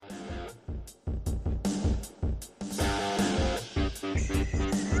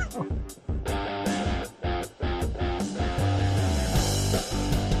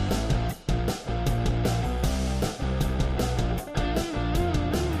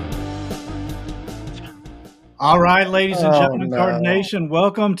All right, ladies and Oh, gentlemen, Card Nation,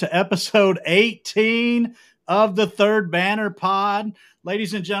 welcome to episode 18 of the Third Banner Pod.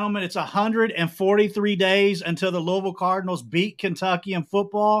 Ladies and gentlemen, it's 143 days until the Louisville Cardinals beat Kentucky in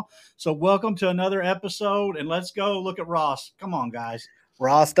football. So welcome to another episode, and let's go look at Ross. Come on, guys.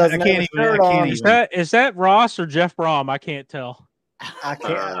 Ross doesn't have a shirt on. Is that Ross or Jeff Brohm? I can't tell. I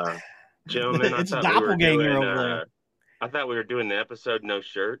can't. Gentlemen, It's a doppelganger over there. I thought we were doing the episode no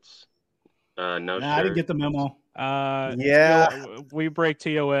shirts. I didn't get the memo. Yeah, we break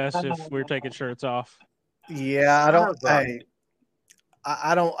TOS if we're taking shirts off. Yeah, I don't. Hey,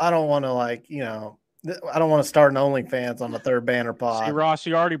 I don't want to I don't want to start an OnlyFans on the Third Banner Pod. See, Ross,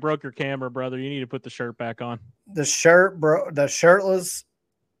 you already broke your camera, brother. You need to put the shirt back on. The shirtlessness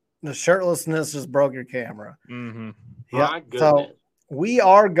just broke your camera. Mm-hmm. Yeah. So we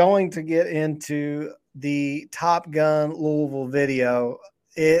are going to get into the Top Gun Louisville video.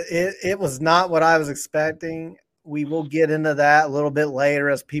 It was not what I was expecting. We will get into that a little bit later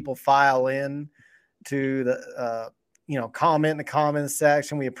as people file in to the comment in the comments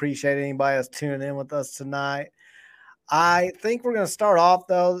section. We appreciate anybody that's tuning in with us tonight. I think we're going to start off,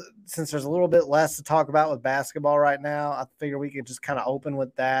 though, since there's a little bit less to talk about with basketball right now. I figure we could just kind of open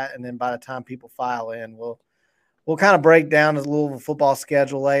with that, and then by the time people file in, we'll kind of break down the Louisville football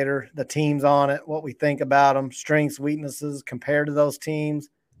schedule later, the teams on it, what we think about them, strengths, weaknesses compared to those teams,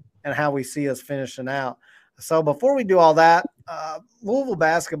 and how we see us finishing out. So before we do all that, Louisville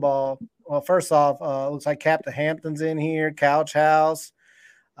basketball, well, first off, looks like Captain Hampton's in here, Couch House.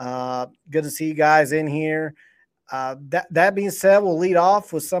 Good to see you guys in here. That being said, we'll lead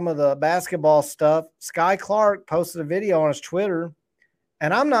off with some of the basketball stuff. Skyy Clark posted a video on his Twitter,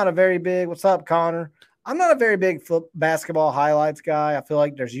 and I'm not a very big – what's up, Connor? I'm not a very big basketball highlights guy. I feel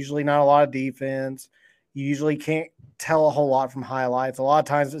like there's usually not a lot of defense. You usually can't tell a whole lot from highlights. A lot of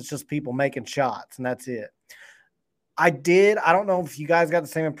times it's just people making shots, and that's it. I don't know if you guys got the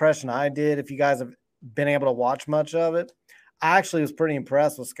same impression I did, if you guys have been able to watch much of it. I actually was pretty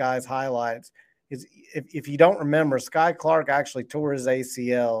impressed with Skyy's highlights. If you don't remember, Skyy Clark actually tore his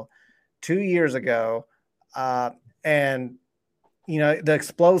ACL 2 years ago, and the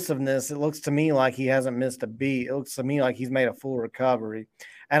explosiveness, it looks to me like he hasn't missed a beat. It looks to me like he's made a full recovery.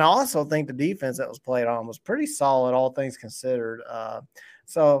 And I also think the defense that was played on was pretty solid, all things considered.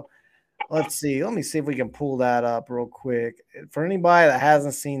 So let's see. Let me see if we can pull that up real quick. For anybody that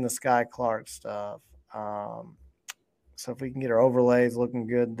hasn't seen the Skyy Clark stuff, so if we can get our overlays looking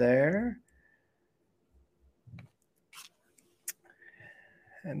good there.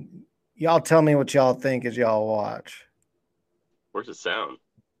 And y'all tell me what y'all think as y'all watch. Where's the sound?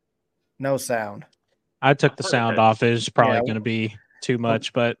 No sound. I took the sound off. It's probably going to be too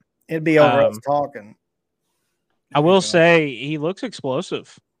much, but it'd be over us talking. I will say he looks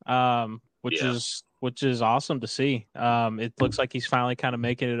explosive, which is awesome to see. It looks like he's finally kind of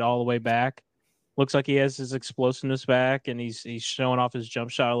making it all the way back. Looks like he has his explosiveness back, and he's showing off his jump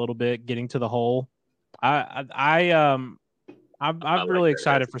shot a little bit, getting to the hole. I'm really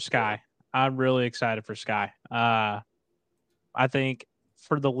excited for Skyy. I'm really excited for Skyy. I think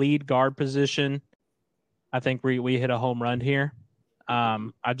for the lead guard position, I think we hit a home run here.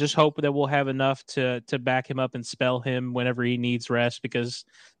 I just hope that we'll have enough to back him up and spell him whenever he needs rest, because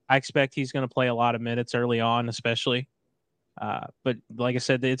I expect he's going to play a lot of minutes early on, especially. But like I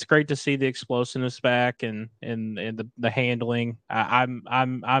said, it's great to see the explosiveness back and the handling.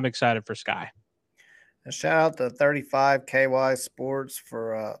 I'm excited for Skyy. And shout out to 35 KY Sports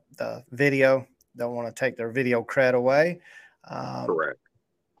for the video. Don't want to take their video cred away. Correct.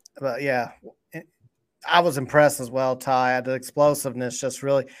 But yeah, I was impressed as well, Ty. The explosiveness just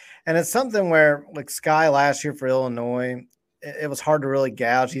really, and it's something where like Skyy last year for Illinois, it was hard to really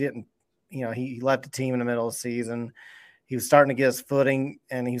gouge. He didn't, he left the team in the middle of the season. He was starting to get his footing,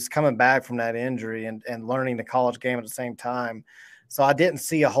 and he was coming back from that injury and learning the college game at the same time. So I didn't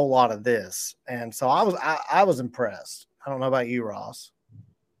see a whole lot of this, and so I was impressed. I don't know about you, Ross.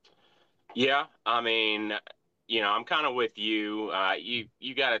 Yeah, I mean, I'm kind of with you.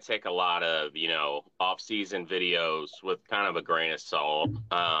 You got to take a lot of, off-season videos with kind of a grain of salt.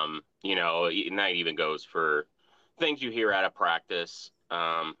 And that even goes for things you hear out of practice. We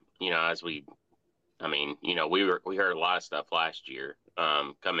heard a lot of stuff last year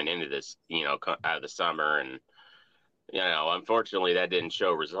coming into this, out of the summer, and unfortunately that didn't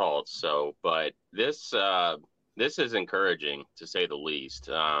show results. So, but this is encouraging to say the least.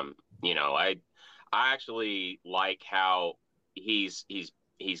 I actually like how he's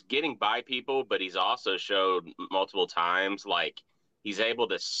getting by people, but he's also showed multiple times like he's able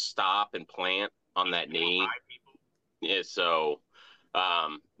to stop and plant on that knee. Yeah, so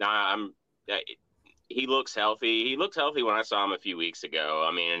now he looks healthy. He looked healthy when I saw him a few weeks ago.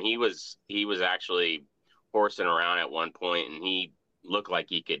 I mean, and he was actually horsing around at one point, and he looked like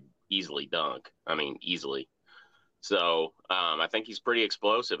he could easily dunk. I mean, easily. So I think he's pretty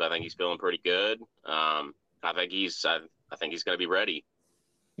explosive. I think he's feeling pretty good. I think he's going to be ready.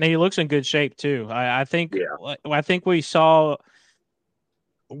 And he looks in good shape too. I think Yeah. I think we saw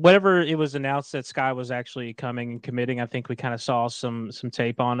whatever it was announced that Skyy was actually coming and committing. I think we kind of saw some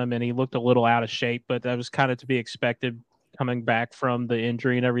tape on him, and he looked a little out of shape, but that was kind of to be expected coming back from the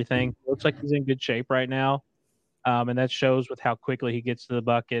injury and everything. Looks like he's in good shape right now. And that shows with how quickly he gets to the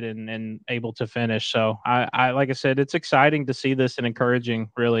bucket and able to finish. So I like I said, it's exciting to see this and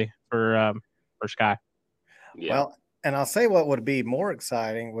encouraging really for Skyy. Yeah. Well, and I'll say what would be more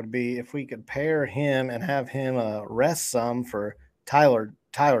exciting would be if we could pair him and have him rest some for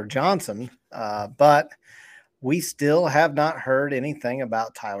Ty-Laur Johnson. But we still have not heard anything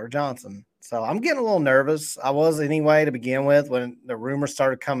about Ty-Laur Johnson. So I'm getting a little nervous. I was anyway to begin with when the rumors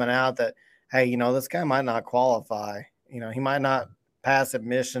started coming out that, hey, you know, this guy might not qualify. You know, he might not pass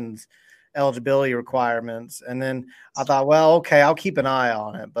admissions eligibility requirements. And then I thought, well, okay, I'll keep an eye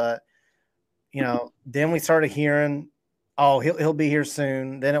on it. But, you know, then we started hearing, oh, he'll be here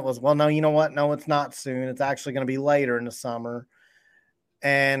soon. Then it was, well, no, you know what? No, it's not soon. It's actually going to be later in the summer.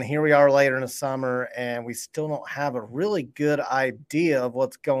 And here we are later in the summer, and we still don't have a really good idea of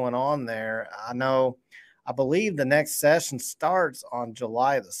what's going on there. I believe the next session starts on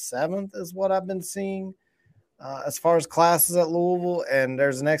July the 7th is what I've been seeing as far as classes at Louisville. And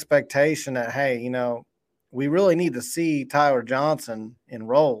there's an expectation that, hey, you know, we really need to see Ty-Laur Johnson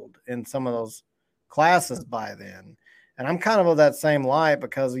enrolled in some of those classes by then. And I'm kind of that same light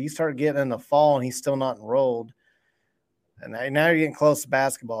because you start getting in the fall and he's still not enrolled. And now you're getting close to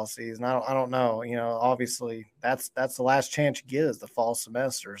basketball season. I don't know. You know, obviously that's the last chance you get is the fall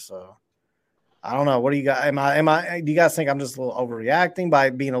semester. So I don't know. What do you got? Do you guys think I'm just a little overreacting by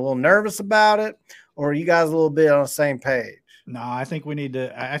being a little nervous about it? Or are you guys a little bit on the same page? No, I think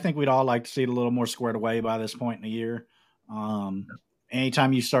we'd all like to see it a little more squared away by this point in the year.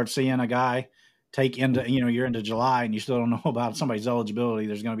 Anytime you start seeing a guy take into, you know, you're into July and you still don't know about somebody's eligibility,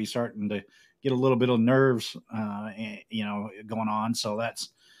 there's going to be starting to get a little bit of nerves, you know, going on. So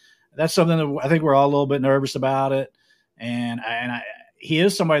that's something that I think we're all a little bit nervous about it. And he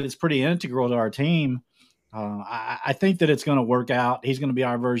is somebody that's pretty integral to our team. I think that it's going to work out. He's going to be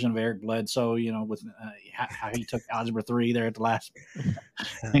our version of Eric Bledsoe, you know, with how he took Algebra 3 there at the last.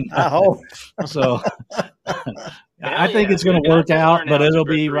 I hope. So I think it's going to work out, but it'll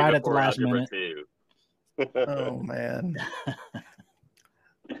be right at the last minute. Oh, man.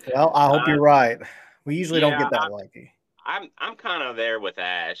 Well, I hope you're right. We usually don't get that lucky. I'm kind of there with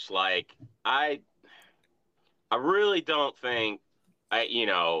Ash. Like I really don't think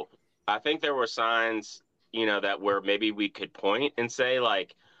I think there were signs, you know, that where maybe we could point and say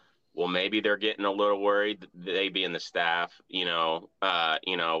like, well, maybe they're getting a little worried, they being the staff, you know,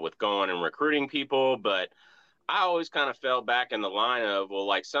 with going and recruiting people. But I always kind of fell back in the line of, well,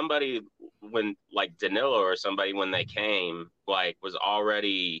 like somebody when like Danilo or somebody when they came, like was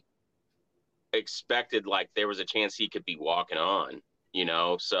already expected, like there was a chance he could be walking on, you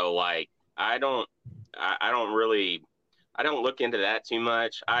know? So like, I don't look into that too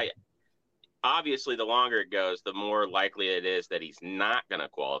much. Obviously the longer it goes, the more likely it is that he's not going to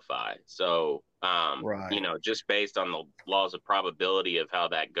qualify. So, right. You know, just based on the laws of probability of how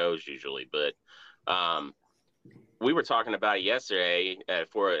that goes usually. But, we were talking about it yesterday at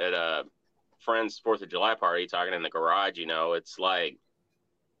a friend's 4th of July party, talking in the garage. You know, it's like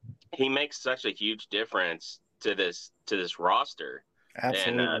he makes such a huge difference to this roster.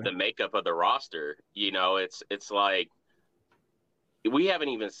 Absolutely. And the makeup of the roster. You know, it's like we haven't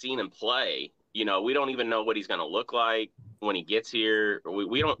even seen him play. You know, we don't even know what he's going to look like when he gets here.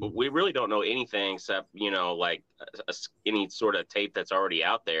 We really don't know anything except, you know, like any sort of tape that's already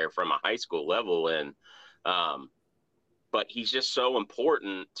out there from a high school level. And, but he's just so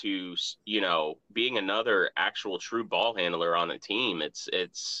important to, you know, being another actual true ball handler on the team.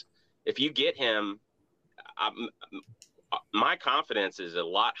 It's if you get him, my confidence is a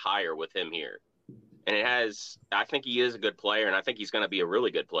lot higher with him here. And I think he is a good player, and I think he's going to be a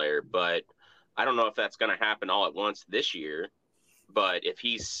really good player, but I don't know if that's going to happen all at once this year. But if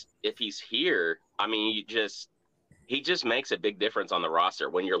he's here, I mean, he just makes a big difference on the roster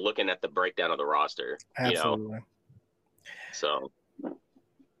when you're looking at the breakdown of the roster. Absolutely. You know? So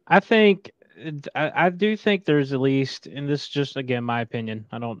I do think there's at least, and this is just again my opinion.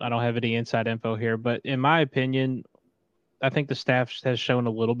 I don't have any inside info here, but in my opinion, I think the staff has shown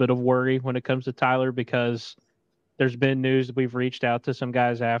a little bit of worry when it comes to Ty-Laur because there's been news that we've reached out to some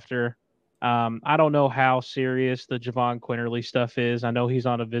guys after I don't know how serious the Javon Quinterly stuff is. I know he's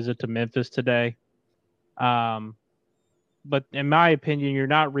on a visit to Memphis today. But in my opinion, you're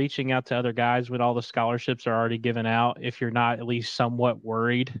not reaching out to other guys when all the scholarships are already given out if you're not at least somewhat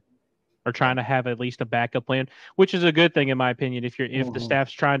worried or trying to have at least a backup plan, which is a good thing in my opinion if the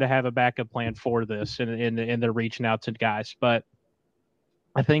staff's trying to have a backup plan for this and they're reaching out to guys. But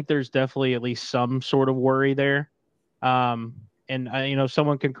I think there's definitely at least some sort of worry there. And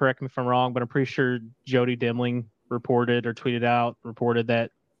someone can correct me if I'm wrong, but I'm pretty sure Jody Demling reported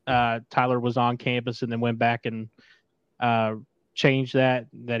that Ty-Laur was on campus and then went back and changed that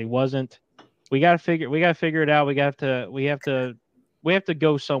he wasn't. We got to figure it out. We have to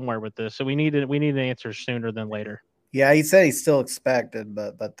go somewhere with this. So we need an answer sooner than later. Yeah, he said he's still expected,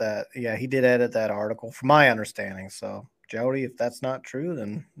 but that he did edit that article from my understanding. So Jody, if that's not true,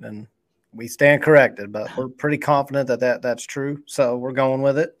 then we stand corrected. But we're pretty confident that's true. So we're going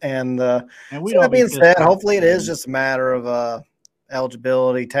with it. And so that being said, hopefully it is just a matter of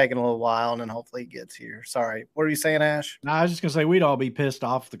eligibility taking a little while, and then hopefully he gets here. Sorry, what are you saying, Ash? No, I was just gonna say we'd all be pissed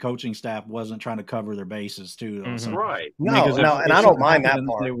off if the coaching staff wasn't trying to cover their bases too. Mm-hmm. So, right? No, and I don't mind that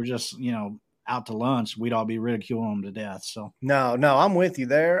part. They were just out to lunch. We'd all be ridiculing them to death. So no, I'm with you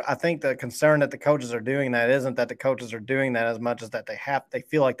there. I think the concern that the coaches are doing that isn't that the coaches are doing that as much as that they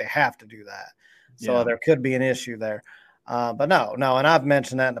feel like they have to do that. So there could be an issue there. But no, and I've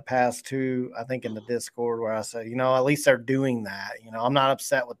mentioned that in the past too. I think in the Discord where I said, at least they're doing that. I'm not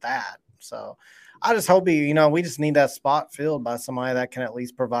upset with that. So I just hope we just need that spot filled by somebody that can at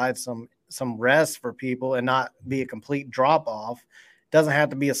least provide some rest for people and not be a complete drop off. Doesn't have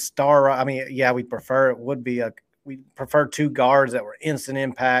to be a star. I mean, yeah, we prefer two guards that were instant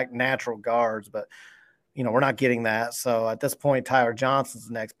impact, natural guards, but we're not getting that. So at this point, Ty-Laur Johnson's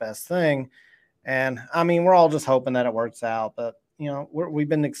the next best thing. And I mean, we're all just hoping that it works out, but we've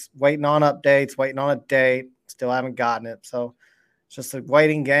been waiting on updates, waiting on a date, still haven't gotten it. So it's just a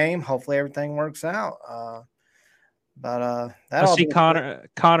waiting game. Hopefully everything works out. I see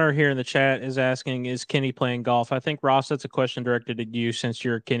Connor here in the chat is asking, is Kenny playing golf? I think Ross, that's a question directed at you since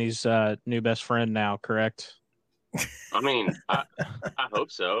you're Kenny's new best friend now, correct? I mean, I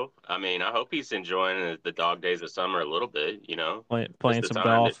hope so. I mean, I hope he's enjoying the dog days of summer a little bit, playing some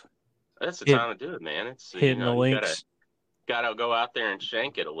golf. That's the time to do it, man. It's hitting the links. Gotta go out there and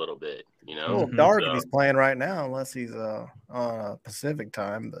shank it a little bit, A little dark if he's playing right now, unless he's on Pacific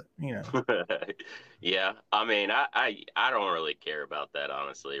time, but Yeah, I mean, I don't really care about that,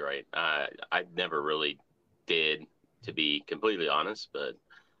 honestly, right? I never really did, to be completely honest, but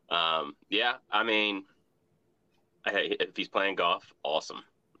yeah, I mean, hey, if he's playing golf, awesome.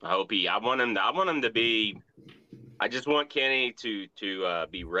 I want him to be. I just want Kenny to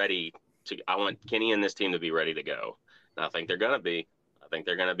be ready. I want Kenny and this team to be ready to go. And I think they're going to be. I think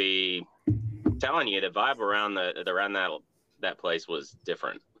they're going to be. I'm telling you, the vibe around that place was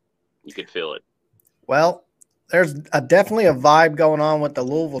different. You could feel it. Well, there's definitely a vibe going on with the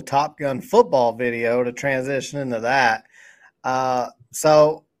Louisville Top Gun football video to transition into that.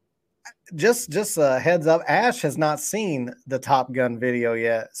 So just a heads up, Ash has not seen the Top Gun video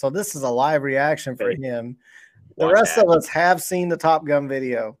yet. So this is a live reaction for him. The rest of us have seen the Top Gun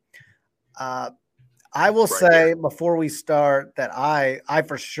video. I will say before we start that I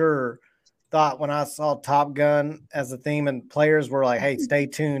for sure thought when I saw Top Gun as a theme and players were like, hey, stay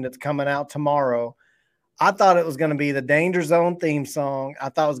tuned, it's coming out tomorrow. I thought it was going to be the Danger Zone theme song. I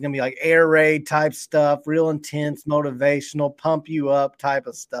thought it was going to be like air raid type stuff, real intense, motivational, pump you up type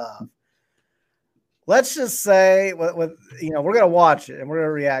of stuff. Let's just say we're going to watch it and we're going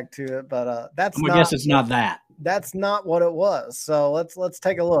to react to it, but I guess it's not that. That's not what it was. So let's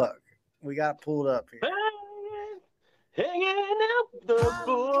take a look. We got it pulled up here. Hanging out the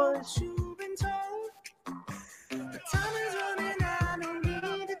boys.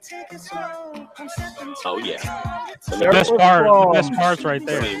 Oh yeah, the best part's right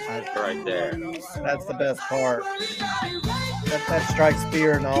there. Right there. That's the best part. That strikes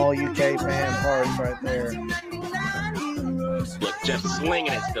fear in all UK fan parts right there. Look, Jeff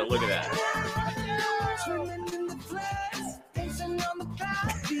slinging it still. Look at that.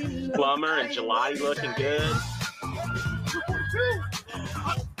 Plummer and Gelati looking good.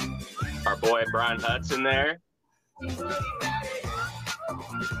 Our boy Brian Hudson there.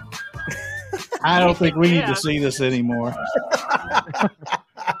 I don't think we need to see this anymore.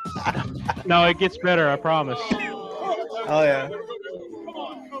 No, it gets better, I promise. Oh, yeah.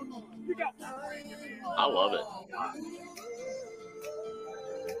 I love it.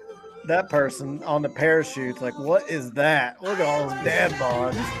 That person on the parachutes, like, what is that? Look at all those dad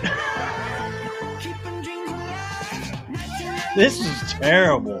bods. This is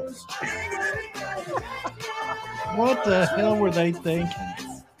terrible. What the hell were they thinking?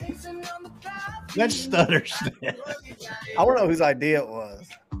 That stutters. I want to know whose idea it was.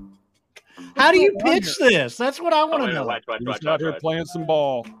 How do you pitch this? That's what I want to know. He's out here playing some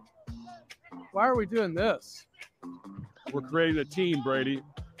ball. Why are we doing this? We're creating a team, Brady.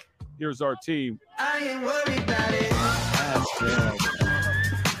 Here's our team. I ain't worried about it.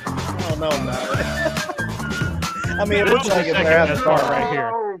 Oh, no. I mean, it looks like they're having fun right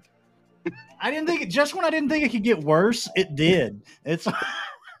here. I didn't think just when I didn't think it could get worse, it did. It's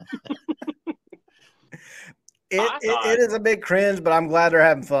it is a big cringe, but I'm glad they're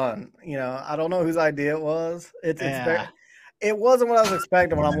having fun. You know, I don't know whose idea it was. It wasn't what I was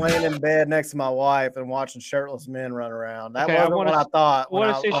expecting when I'm laying in bed next to my wife and watching shirtless men run around. That wasn't what I thought. I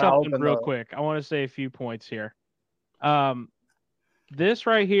want to say something real quick. I want to say a few points here. This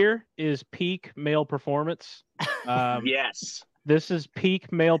right here is peak male performance. Yes. This is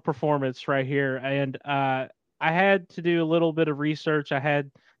peak male performance right here. And I had to do a little bit of research. I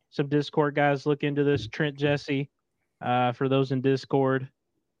had some Discord guys look into this. Trent Jesse, for those in Discord.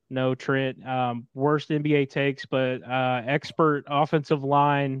 No, Trent. Worst NBA takes, but expert offensive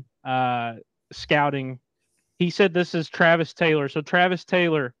line scouting. He said this is Travis Taylor. So Travis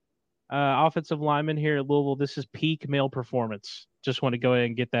Taylor, offensive lineman here at Louisville, this is peak male performance. Just want to go ahead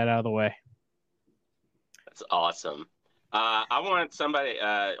and get that out of the way. That's awesome. I want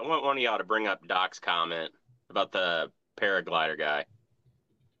one of y'all to bring up Doc's comment about the paraglider guy.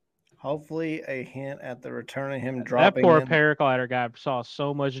 Hopefully a hint at the return of him dropping. That poor paraglider guy saw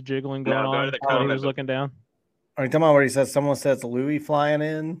so much jiggling going on while he was looking down. Are you talking about where he says someone says Louis flying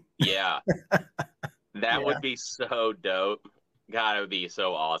in? Yeah. That would be so dope. God, it would be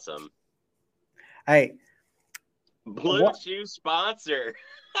so awesome. Hey. Blue Chew sponsor.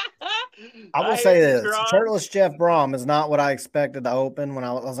 I will say this. Shirtless Jeff Brohm is not what I expected to open when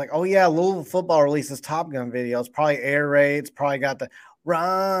I was like, oh, yeah, Louisville football releases Top Gun videos. Probably air raids. Probably got the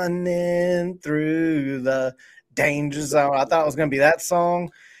running through the danger zone. I thought it was going to be that song.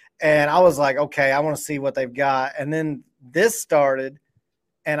 And I was like, okay, I want to see what they've got. And then this started.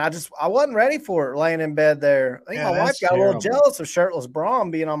 And I wasn't ready for it laying in bed there. I think my wife got a little jealous of Shirtless Brohm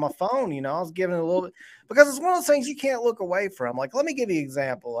being on my phone. You know, I was giving it a little bit because it's one of those things you can't look away from. Like, let me give you an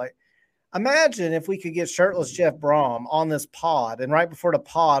example. Like, imagine if we could get Shirtless Jeff Brohm on this pod. And right before the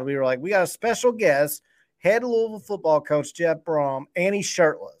pod, we were like, we got a special guest, head Louisville football coach Jeff Brohm, and he's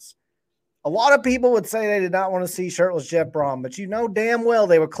shirtless. A lot of people would say they did not want to see Shirtless Jeff Brohm, but you know damn well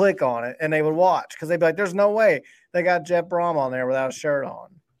they would click on it and they would watch because they'd be like, there's no way they got Jeff Brohm on there without a shirt on.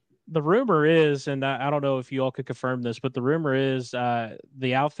 The rumor is, and I don't know if you all could confirm this, but the rumor is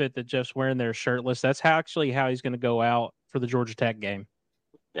the outfit that Jeff's wearing there, shirtless, that's actually how he's going to go out for the Georgia Tech game.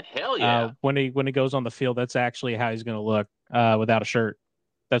 Hell yeah. When he goes on the field, that's actually how he's going to look without a shirt.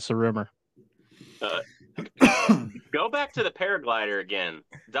 That's the rumor. Go back to the paraglider again.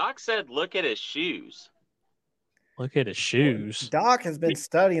 Doc said, look at his shoes. Look at his shoes. Doc has been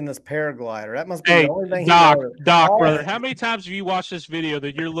studying this paraglider. That must be the only thing Doc, brother. How many times have you watched this video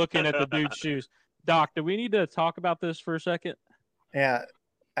that you're looking at the dude's shoes? Doc, do we need to talk about this for a second? Yeah.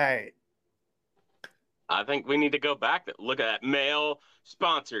 Hey. I think we need to go back. Look at that. Mail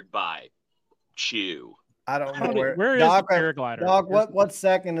sponsored by Chew. I don't know where is the paraglider? Doc, what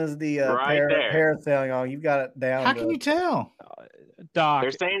second is the parasailing on? You've got it down. How can you tell? Doc.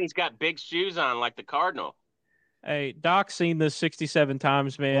 They're saying he's got big shoes on like the Cardinal. Hey, Doc's seen this 67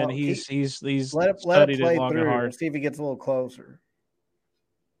 times, man. Well, he's let it studied play it long through. and hard. Let's see if he gets a little closer.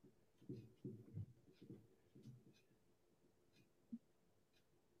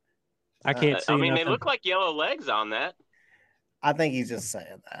 I can't see. I mean, nothing. they look like yellow legs on that. I think he's just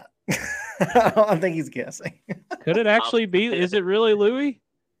saying that. I think he's guessing. Could it actually be? Is it really Louis?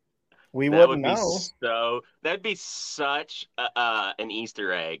 We wouldn't know. So that'd be such an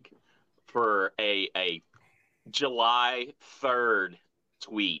Easter egg for a July 3rd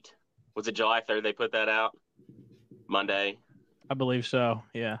tweet. Was it July 3rd they put that out? Monday? I believe so,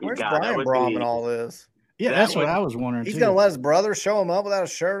 yeah. Where's Brian Brohm in all this? Yeah, that's what I was wondering, He's going to let his brother show him up without a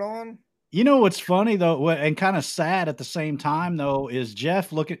shirt on? You know what's funny, though, and kind of sad at the same time, though, is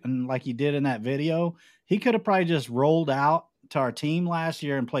Jeff looking like he did in that video. He could have probably just rolled out to our team last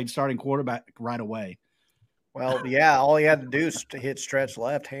year and played starting quarterback right away. Well, yeah, all he had to do is hit stretch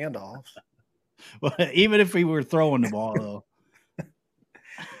left handoffs. Well, even if we were throwing the ball, though.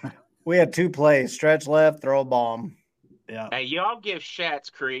 We had 2 plays, stretch left, throw a bomb. Yeah. Hey, y'all give Schatz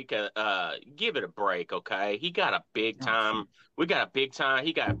Creek give it a break, okay? He got a big time. He got a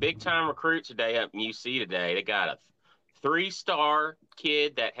big time recruit today up in UC today. They got a 3-star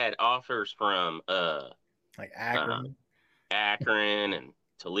kid that had offers from like Akron and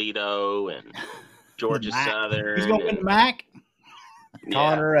Toledo and Georgia MAC. Southern. He's going to win the MAC.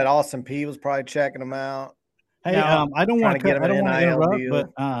 Connor at Austin P was probably checking him out. Hey, Now, I don't want to interrupt,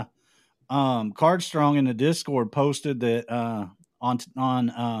 deal. but Cardstrong in the Discord posted that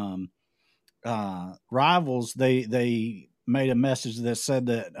on Rivals they made a message that said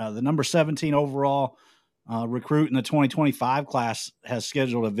that the number 17 overall recruit in the 2025 class has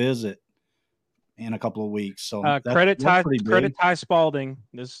scheduled a visit in a couple of weeks. So credit Ty Spalding.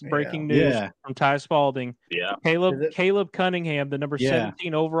 This is breaking news from Ty Spalding. Yeah. Caleb Cunningham, the number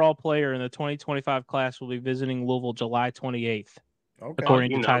 17 overall player in the 2025 class, will be visiting Louisville July 28th. Okay.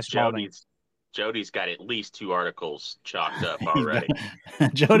 According to Ty Spalding. Jody's got at least 2 articles chalked up already.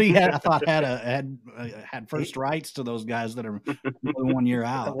 Jody had first rights to those guys that are 1 year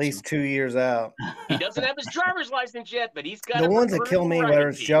out. At least 2 years out. He doesn't have his driver's license yet, but he's got the ones that kill me. Whether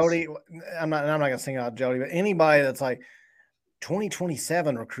it's Jody, I'm not gonna sing out Jody, but anybody that's like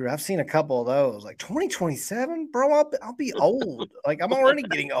 2027 recruit. I've seen a couple of those. Like 2027, bro. I'll be old. Like I'm already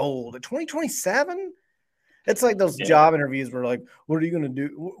getting old. At 2027. It's like those job interviews where like, what are you going to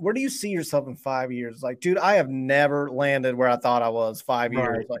do? Where do you see yourself in 5 years? Like, dude, I have never landed where I thought I was 5 years.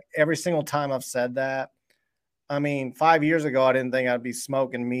 Right. Like every single time I've said that. I mean, 5 years ago, I didn't think I'd be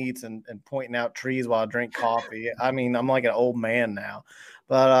smoking meats and pointing out trees while I drink coffee. I mean, I'm like an old man now.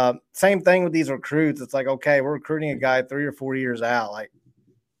 But same thing with these recruits. It's like, okay, we're recruiting a guy 3 or 4 years out. Like,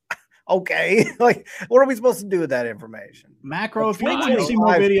 okay, like what are we supposed to do with that information? Macro, if you want to see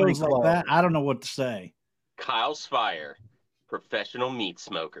more videos like that, I don't know what to say. Kyle Spire, professional meat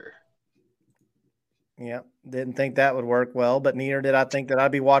smoker. Yep, didn't think that would work well, but neither did I think that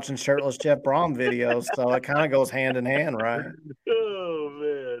I'd be watching Shirtless Jeff Brohm videos. So it kind of goes hand in hand, right?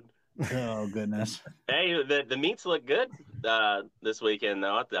 Oh man! Oh goodness! Hey, the meats look good this weekend,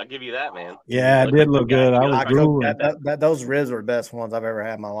 though. I'll give you that, man. Yeah, it did look good. I was drooling. Those ribs were the best ones I've ever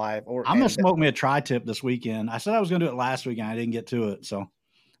had in my life. I'm gonna smoke me a tri-tip this weekend. I said I was gonna do it last weekend. I didn't get to it, so.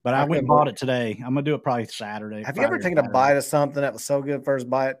 But I went and bought it today. I'm going to do it probably Saturday. Have you ever taken a bite of something that was so good first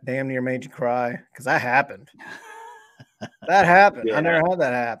bite, damn near made you cry? Because that happened. That happened. Yeah. I never had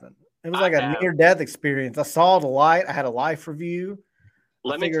that happen. It was like a near-death experience. I saw the light. I had a life review.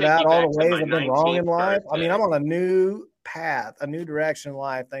 I figured out all the ways I've been wrong in life. I mean, I'm on a new path, a new direction in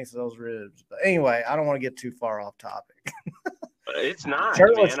life thanks to those ribs. But anyway, I don't want to get too far off topic. It's not,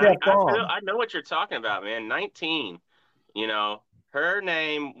 Shirtless man. Jeff Brohm. I know what you're talking about, man. 19, you know. Her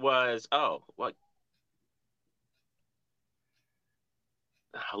name was what?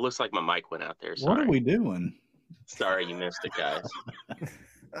 Looks like my mic went out there. Sorry. What are we doing? Sorry, you missed it, guys.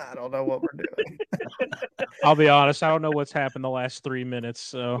 I don't know what we're doing. I'll be honest, I don't know what's happened the last 3 minutes.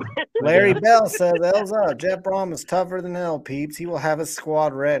 So Larry Bell says, "L's up. Jeff Brohm is tougher than hell, peeps. He will have his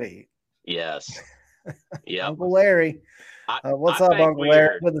squad ready." Yes. Yeah. Uncle Larry. What's up, Uncle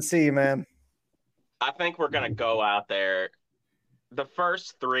Larry? Good to see you, man. I think we're gonna go out there. The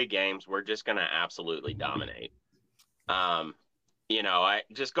first 3 games, we're just going to absolutely dominate. You know, I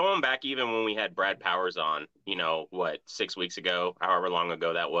just going back even when we had Brad Powers on, 6 weeks ago, however long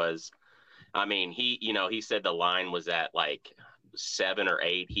ago that was. I mean, he said the line was at like 7 or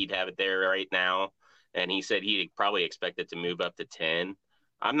 8. He'd have it there right now. And he said he'd probably expect it to move up to 10.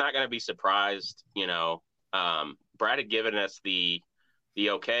 I'm not going to be surprised. Brad had given us the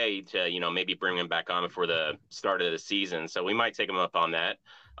okay to, maybe bring him back on before the start of the season. So we might take him up on that.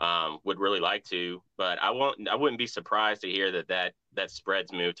 Would really like to, but I wouldn't be surprised to hear that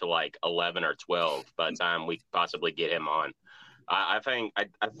spreads move to like 11 or 12 by the time we possibly get him on. I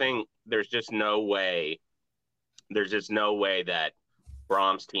think there's just no way that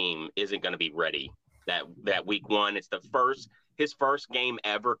Brohm's team isn't going to be ready that week 1. It's his first game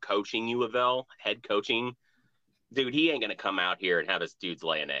ever coaching U of L, head coaching. Dude, he ain't going to come out here and have his dudes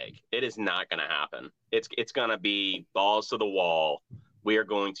lay an egg. It is not going to happen. It's going to be balls to the wall. We are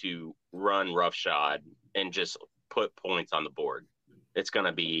going to run roughshod and just put points on the board. It's going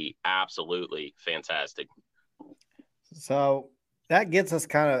to be absolutely fantastic. So that gets us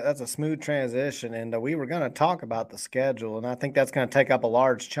that's a smooth transition. And we were going to talk about the schedule. And I think that's going to take up a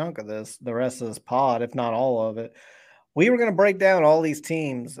large chunk of the rest of this pod, if not all of it. We were going to break down all these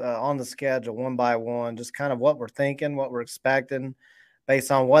teams on the schedule one by one, just kind of what we're thinking, what we're expecting based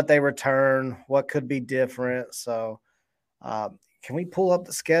on what they return, what could be different. So can we pull up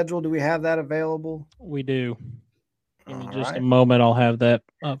the schedule? Do we have that available? We do. Give me just a moment. I'll have that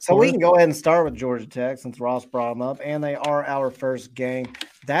up. So we can go ahead and start with Georgia Tech since Ross brought them up, and they are our first game.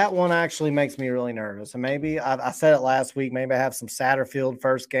 That one actually makes me really nervous. And maybe I said it last week, maybe I have some Satterfield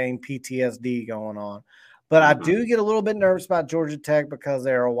first game PTSD going on. But I do get a little bit nervous about Georgia Tech because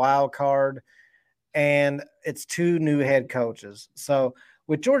they're a wild card and it's 2 new head coaches. So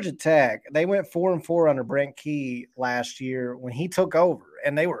with Georgia Tech, they went 4-4 under Brent Key last year when he took over,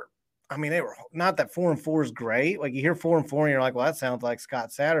 and they were not that 4-4 is great. Like you hear 4-4 and you're like, well, that sounds like Scott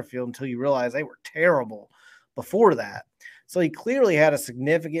Satterfield until you realize they were terrible before that. So he clearly had a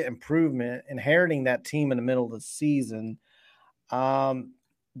significant improvement inheriting that team in the middle of the season.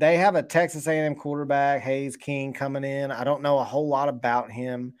 They have a Texas A&M quarterback, Hayes King, coming in. I don't know a whole lot about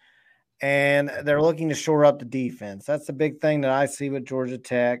him. And they're looking to shore up the defense. That's the big thing that I see with Georgia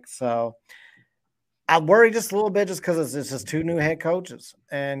Tech. So I worry just a little bit just because it's just two new head coaches.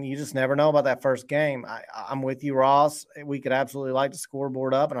 And you just never know about that first game. I'm with you, Ross. We could absolutely light the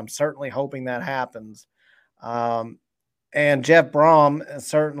scoreboard up, and I'm certainly hoping that happens. And Jeff Brohm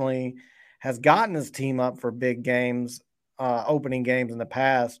certainly has gotten his team up for big games, opening games in the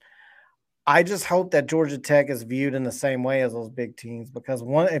past. I just hope that Georgia Tech is viewed in the same way as those big teams, because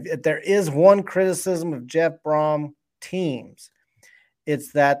if there is one criticism of Jeff Brohm teams,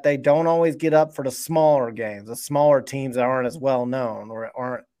 it's that they don't always get up for the smaller games, the smaller teams that aren't as well known or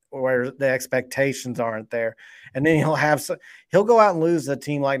aren't where the expectations aren't there. And then he'll go out and lose a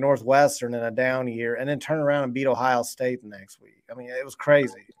team like Northwestern in a down year and then turn around and beat Ohio State the next week. I mean, it was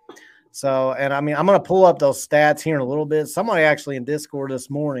crazy. So, and I mean, I'm going to pull up those stats here in a little bit. Somebody actually in Discord this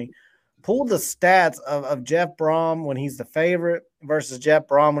morning pulled the stats of Jeff Brohm when he's the favorite versus Jeff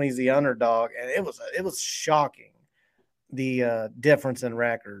Brohm when he's the underdog. And it was shocking, the difference in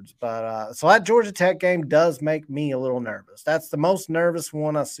records. But so that Georgia Tech game does make me a little nervous. That's the most nervous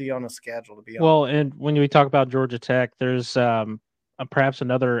one I see on the schedule, to be honest. Well, and when we talk about Georgia Tech, there's perhaps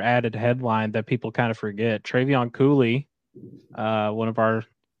another added headline that people kind of forget. Travion Cooley, one of our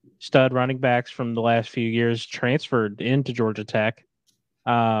stud running backs from the last few years, transferred into Georgia Tech.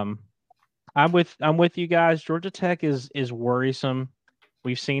 I'm with you guys. Georgia Tech is worrisome.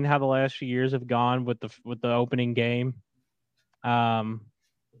 We've seen how the last few years have gone with the opening game. I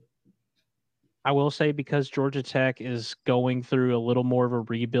will say, because Georgia Tech is going through a little more of a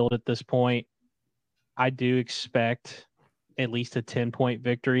rebuild at this point, I do expect at least a 10-point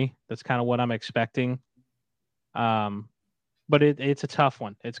victory. That's kind of what I'm expecting. But it's a tough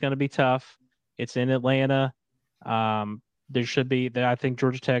one. It's going to be tough. It's in Atlanta. I think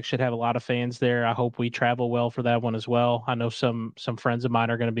Georgia Tech should have a lot of fans there. I hope we travel well for that one as well. I know some friends of mine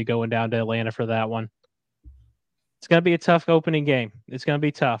are going to be going down to Atlanta for that one. It's going to be a tough opening game. It's going to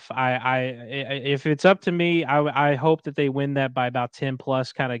be tough. If it's up to me, I hope that they win that by about 10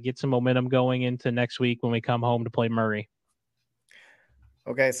 plus, kind of get some momentum going into next week when we come home to play Murray.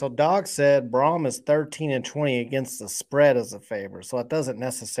 Okay, so Doc said Brohm is 13-20 against the spread as a favorite, so it doesn't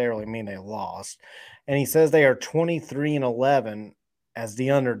necessarily mean they lost. And he says they are 23-11 as the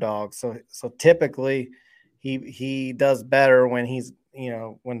underdog. So typically he does better when he's,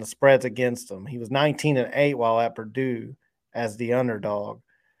 when the spread's against him. He was 19-8 while at Purdue as the underdog.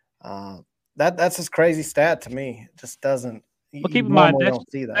 That's just crazy stat to me. It just doesn't. Well, keep in mind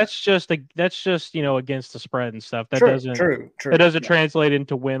that's just against the spread and stuff. That true. That doesn't translate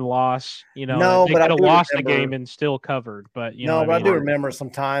into win-loss. No, they but could have lost the game and still covered. But I do remember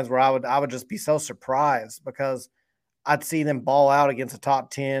some times where I would just be so surprised because I'd see them ball out against a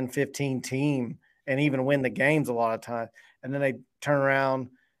top 10, 15 team and even win the games a lot of times, and then they turn around.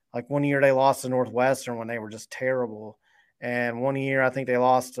 Like one year they lost to Northwestern when they were just terrible. And one year I think they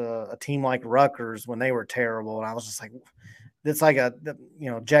lost a team like Rutgers when they were terrible. And I was just like, it's like a,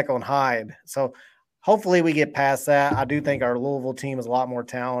 Jekyll and Hyde. So hopefully we get past that. I do think our Louisville team is a lot more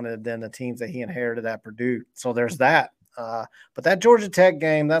talented than the teams that he inherited at Purdue. So there's that. But that Georgia Tech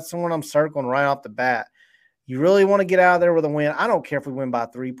game, that's the one I'm circling right off the bat. You really want to get out of there with a win. I don't care if we win by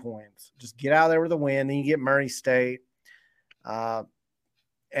 3 points. Just get out of there with a win. Then you get Murray State.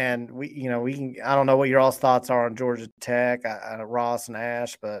 And we can, I don't know what your all's thoughts are on Georgia Tech, Ross and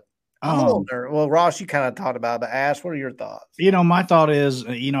Ash, but well, Ross, you kind of talked about it, but Ash, what are your thoughts? My thought is,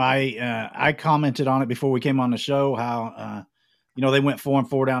 I commented on it before we came on the show, how, they went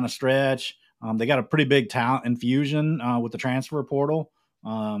 4-4 down the stretch. They got a pretty big talent infusion with the transfer portal.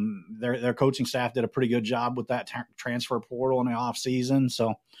 Their coaching staff did a pretty good job with that transfer portal in the off season.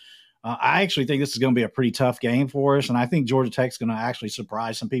 So I actually think this is going to be a pretty tough game for us. And I think Georgia Tech's going to actually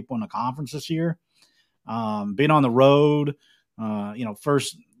surprise some people in the conference this year. Being on the road,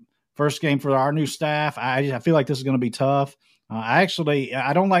 first game for our new staff. I feel like this is going to be tough. I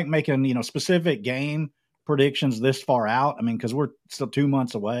don't like making, specific game predictions this far out. I mean, because we're still 2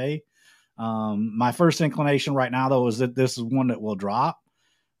 months away. My first inclination right now, though, is that this is one that will drop.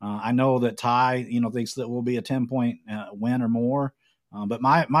 I know that Ty, thinks that will be a 10-point win or more. But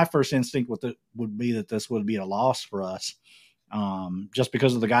my first instinct would be that this would be a loss for us. just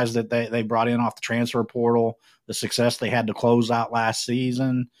because of the guys that they brought in off the transfer portal, the success they had to close out last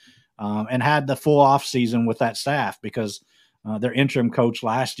season, and had the full off season with that staff because their interim coach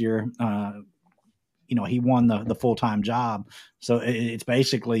last year, he won the full-time job. So it's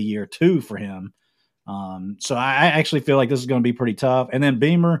basically year 2 for him. So I actually feel like this is going to be pretty tough. And then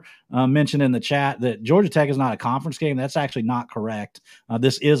Beamer mentioned in the chat that Georgia Tech is not a conference game. That's actually not correct.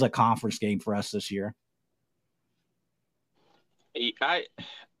 This is a conference game for us this year.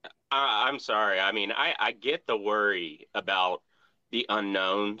 I'm sorry. I mean, I get the worry about the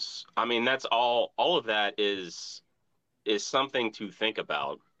unknowns. I mean, that's all of that is something to think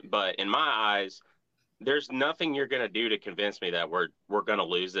about. But in my eyes, there's nothing you're going to do to convince me that we're going to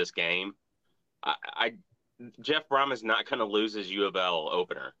lose this game. Jeff Brohm is not going to lose his U of L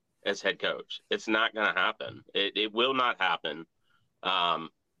opener as head coach. It's not going to happen. It will not happen.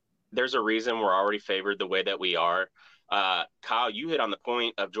 There's a reason we're already favored the way that we are. Kyle, you hit on the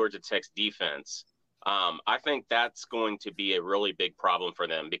point of Georgia Tech's defense. I think that's going to be a really big problem for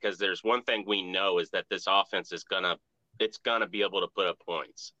them because there's one thing we know is that this offense is gonna be able to put up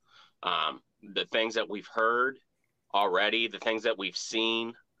points. The things that we've heard already, the things that we've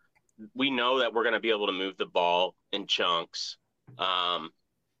seen, we know that we're going to be able to move the ball in chunks.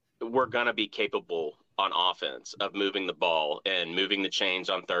 We're going to be capable on offense of moving the ball and moving the chains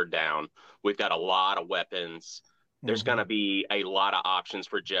on third down. We've got a lot of weapons. There's going to be a lot of options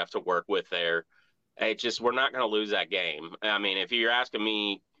for Jeff to work with there. We're not going to lose that game. I mean, if you're asking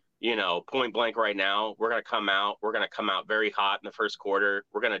me, point blank right now, we're going to come out very hot in the first quarter.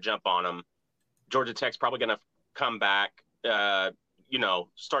 We're going to jump on them. Georgia Tech's probably going to come back,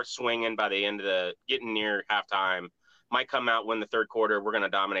 start swinging by the end of getting near halftime, might come out, win the third quarter. We're going to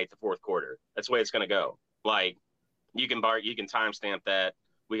dominate the fourth quarter. That's the way it's going to go. Like you can timestamp that.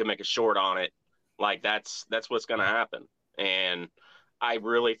 We can make a short on it. Like that's what's going to happen. And I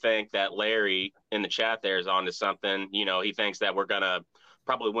really think that Larry in the chat there is onto something. He thinks that we're going to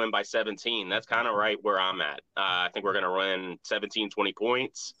probably win by 17. That's kind of right where I'm at. I think we're going to win 17, 20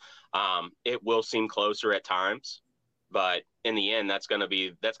 points. It will seem closer at times, but in the end, that's going to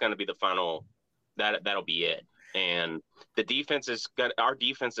be the final. That'll be it. And the defense our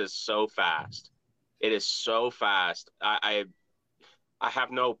defense is so fast. It is so fast. I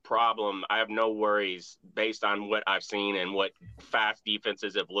have no problem. I have no worries based on what I've seen and what fast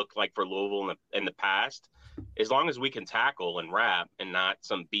defenses have looked like for Louisville in the past. As long as we can tackle and wrap and not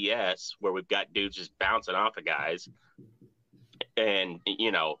some BS where we've got dudes just bouncing off of guys and,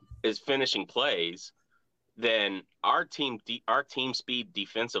 is finishing plays, then our team speed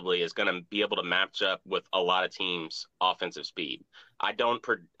defensively is going to be able to match up with a lot of teams' offensive speed. I don't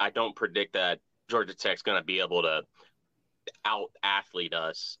predict that Georgia Tech's going to be able to out athlete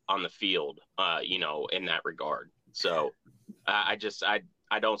us on the field, in that regard. So I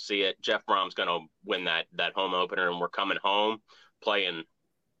don't see it. Jeff Brohm's going to win that home opener, and we're coming home playing.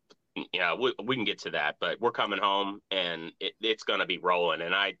 We can get to that, but we're coming home, and it's going to be rolling.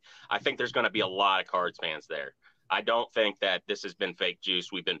 And I think there's going to be a lot of Cards fans there. I don't think that this has been fake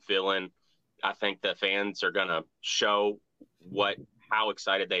juice we've been feeling. I think the fans are going to show how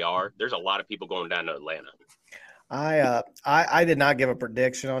excited they are. There's a lot of people going down to Atlanta. I did not give a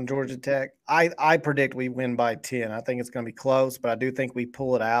prediction on Georgia Tech. I predict we win by 10. I think it's going to be close, but I do think we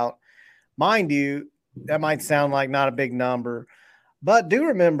pull it out. Mind you, that might sound like not a big number, but do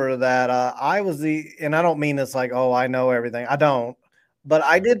remember that and I don't mean this like, oh, I know everything. I don't. But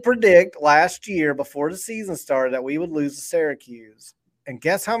I did predict last year before the season started that we would lose to Syracuse. And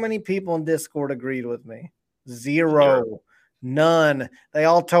guess how many people in Discord agreed with me? Zero. None. They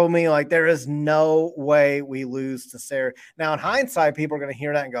all told me, like, there is no way we lose to Sarah. Now, in hindsight, people are going to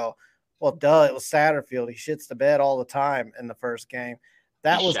hear that and go, well, duh, it was Satterfield. He shits the bed all the time in the first game.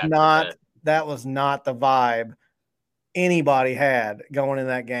 That was not the vibe anybody had going in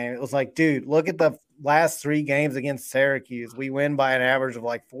that game. It was like, dude, look at the last 3 games against Syracuse. We win by an average of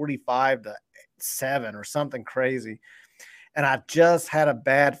like 45-7 or something crazy. And I just had a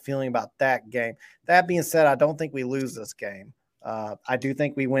bad feeling about that game. That being said, I don't think we lose this game. I do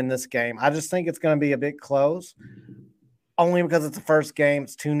think we win this game. I just think it's going to be a bit close, only because it's the first game.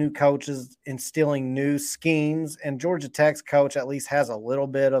 It's 2 new coaches instilling new schemes, and Georgia Tech's coach at least has a little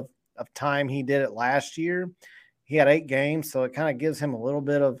bit of time. He did it last year. He had 8 games, so it kind of gives him a little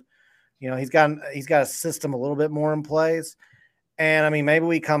bit of, he's got a system a little bit more in place. And, I mean, maybe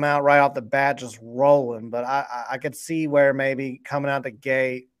we come out right off the bat just rolling, but I could see where maybe coming out the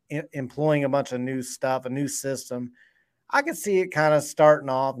gate, employing a bunch of new stuff, a new system, I could see it kind of starting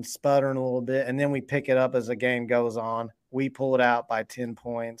off and sputtering a little bit, and then we pick it up as the game goes on. We pull it out by 10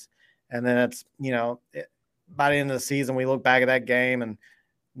 points, and then it's, by the end of the season, we look back at that game and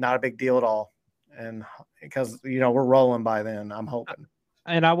not a big deal at all. And because, we're rolling by then, I'm hoping.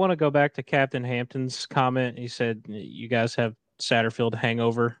 And I want to go back to Captain Hampton's comment. He said, you guys have Satterfield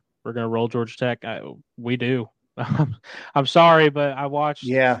hangover. We're going to roll Georgia Tech. We do. I'm sorry, but I watched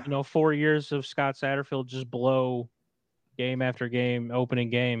 4 years of Scott Satterfield just blow game after game, opening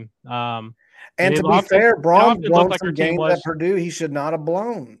game. And to be fair, Brohm blown some games at Purdue he should not have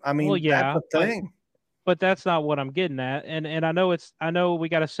blown. I mean, that's the thing. But that's not what I'm getting at. And I know we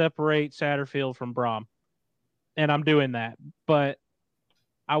got to separate Satterfield from Brohm. And I'm doing that. But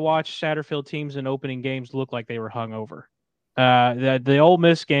I watched Satterfield teams in opening games look like they were hungover. The Ole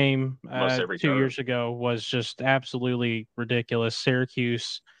Miss game 2 years ago was just absolutely ridiculous.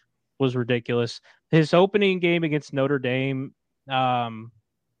 Syracuse was ridiculous. His opening game against Notre Dame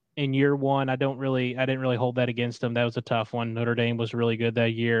in year one, I didn't really hold that against him. That was a tough one. Notre Dame was really good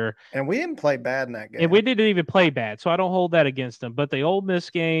that year. And we didn't play bad in that game. And we didn't even play bad, so I don't hold that against him. But the Ole Miss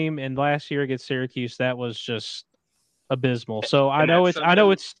game and last year against Syracuse, that was just abysmal. So I know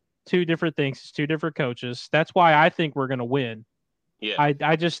it's two different things. It's two different coaches. That's why I think we're going to win. Yeah.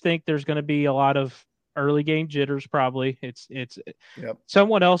 I just think there's going to be a lot of early game jitters. Probably Yep.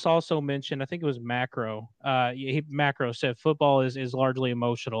 Someone else also mentioned, I think it was Macro. Macro said football is largely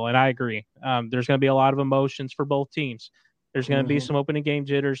emotional, and I agree. There's going to be a lot of emotions for both teams. There's going to be some opening game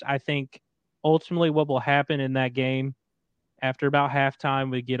jitters. I think ultimately what will happen in that game after about halftime,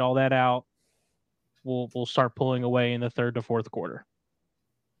 we get all that out. We'll start pulling away in the third to fourth quarter.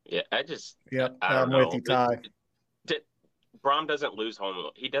 Yeah, I'm with you, Ty. Brohm doesn't lose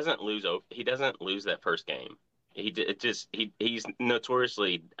home. He doesn't lose that first game. He's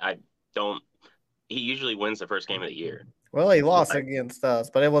notoriously he usually wins the first game of the year. Well, he lost against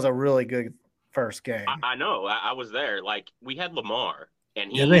us, but it was a really good first game. I know. I was there. Like, we had Lamar,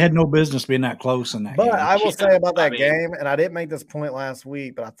 and they had no business being that close in that game. But I will say about that game, and I didn't make this point last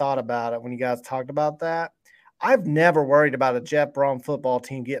week, but I thought about it when you guys talked about that. I've never worried about a Jeff Brohm football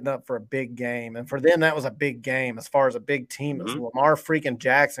team getting up for a big game. And for them, that was a big game as far as a big team. It was Lamar freaking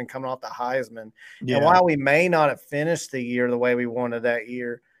Jackson coming off the Heisman. Yeah. And while we may not have finished the year the way we wanted that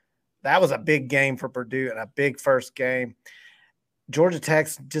year, that was a big game for Purdue and a big first game. Georgia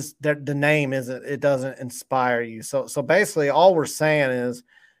Tech's just the name doesn't inspire you. So basically all we're saying is,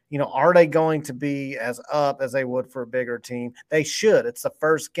 are they going to be as up as they would for a bigger team? They should. It's the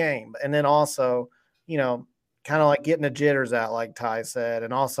first game. And then also, kind of like getting the jitters out, like Ty said,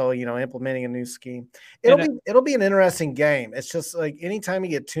 and also, implementing a new scheme. It'll be an interesting game. It's just like anytime you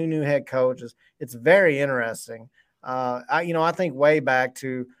get two new head coaches, it's very interesting. I think way back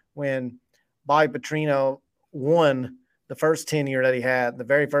to when Bobby Petrino won the first tenure that he had, the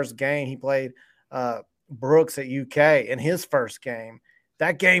very first game he played Brooks at UK in his first game.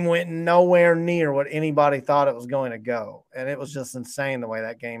 That game went nowhere near what anybody thought it was going to go, and it was just insane the way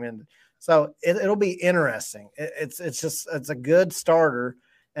that game ended. So it'll be interesting. It's a good starter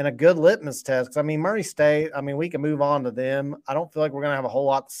and a good litmus test. I mean, Murray State, we can move on to them. I don't feel like we're going to have a whole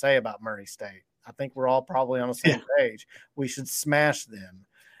lot to say about Murray State. I think we're all probably on the same page. We should smash them.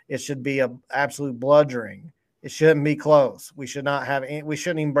 It should be an absolute bludgeoning. It shouldn't be close. We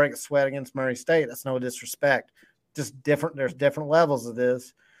shouldn't even break a sweat against Murray State. That's no disrespect. Just different. There's different levels of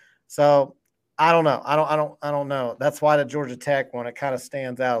this. So I don't know. I don't know. That's why the Georgia Tech one, it kind of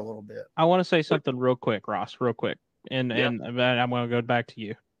stands out a little bit. I want to say something real quick, Ross, real quick. And I'm going to go back to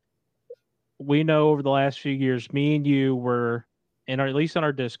you. We know over the last few years, me and you were, at least on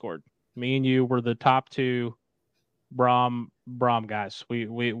our Discord, me and you were the top two Brohm guys.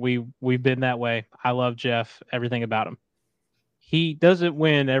 We've been that way. I love Jeff, everything about him. He doesn't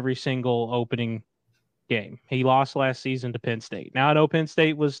win every single opening game. He lost last season to Penn State. Now I know Penn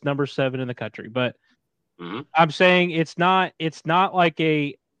State was number 7 in the country, but I'm saying it's not like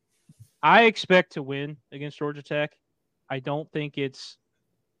I expect to win against Georgia Tech. I don't think it's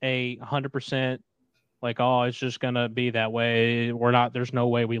 100% like, it's just going to be that way. There's no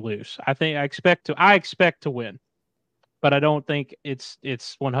way we lose. I expect to win, but I don't think it's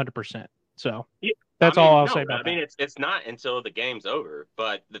 100%. So that's all I'll say about that. It's not until the game's over,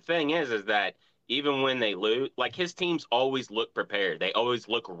 but the thing is that even when they lose, like, his teams always look prepared. They always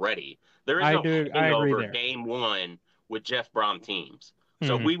look ready. There is no hangover game one with Jeff Brohm teams.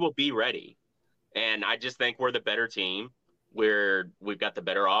 So we will be ready. And I just think we're the better team. We've got the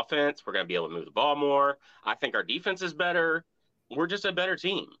better offense. We're going to be able to move the ball more. I think our defense is better. We're just a better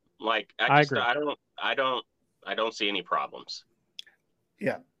team. Like, I agree. I don't see any problems.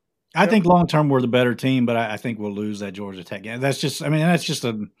 Yeah. I think long term we're the better team, but I think we'll lose that Georgia Tech game. That's just, I mean, that's just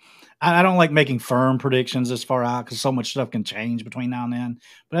a. I don't like making firm predictions this far out because so much stuff can change between now and then.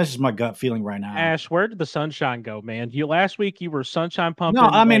 But that's just my gut feeling right now. Ash, where did the sunshine go, man? Last week you were sunshine pumping. No,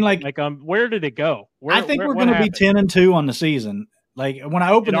 I mean where did it go? I think we're going to be 10-2 on the season. Like when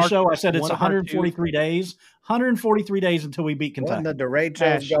I opened the show, I said it's 143 days. 143 days until we beat Kentucky. What the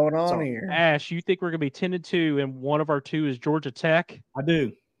derangers going on here? Ash, you think we're going to be 10-2 and one of our two is Georgia Tech? I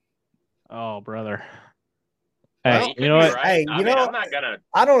do. Oh, brother. Well, hey, you know what? Right. Hey, I'm not gonna.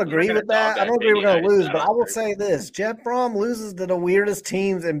 I don't agree with that. I don't agree we're going to lose, but I will say this: Jeff Brohm loses to the weirdest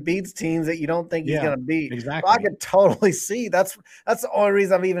teams and beats teams that you don't think he's going to beat. Exactly. So I could totally see that's the only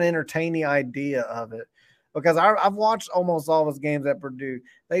reason I've even entertained the idea of it. Because I've watched almost all of his games at Purdue.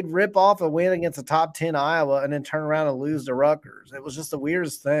 They'd rip off a win against a top 10 Iowa and then turn around and lose to Rutgers. It was just the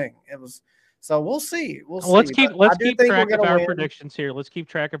weirdest thing. So we'll see. Let's keep track of our predictions here. Let's keep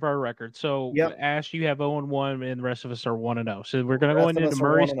track of our record. So, Ash, you have 0-1, and the rest of us are 1-0. So we're going to go into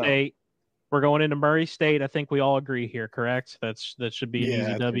Murray State. We're going into Murray State. I think we all agree here, correct? That should be an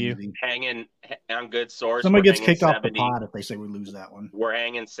easy W. Hanging on good source. Somebody gets kicked off the pod if they say we lose that one. We're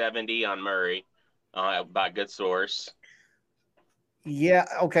hanging 70 on Murray by good source. Yeah.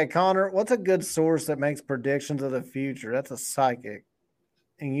 Okay, Connor, what's a good source that makes predictions of the future? That's a psychic.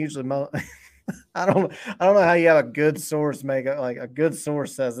 And usually I don't know how you have a good source make it like a good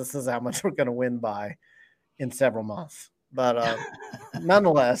source says this is how much we're going to win by in several months. But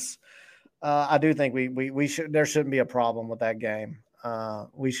nonetheless, I do think we should. There shouldn't be a problem with that game.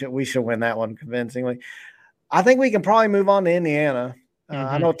 We should win that one convincingly. I think we can probably move on to Indiana.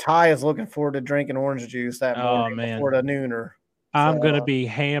 I know Ty is looking forward to drinking orange juice that morning before the nooner. I'm going to be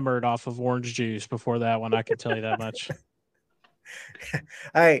hammered off of orange juice before that one. I can tell you that much.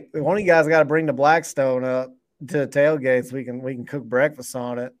 Hey, one of you guys got to bring the Blackstone up to the tailgate so we can cook breakfast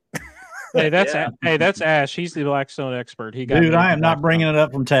on it. Hey, that's Ash. He's the Blackstone expert. Dude, I am not bringing it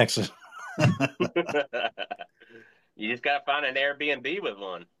up from Texas. You just got to find an Airbnb with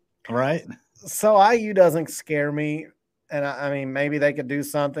one. Right. So IU doesn't scare me. And I mean, maybe they could do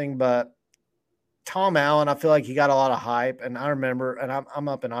something, but Tom Allen, I feel like he got a lot of hype. And I remember, and I'm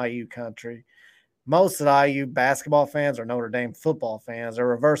up in IU country. Most of the IU basketball fans are Notre Dame football fans or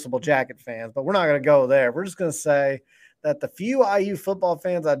reversible jacket fans, but we're not going to go there. We're just going to say that the few IU football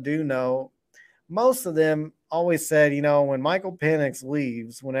fans I do know, most of them always said, when Michael Penix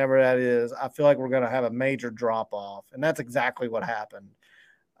leaves, whenever that is, I feel like we're going to have a major drop-off. And that's exactly what happened.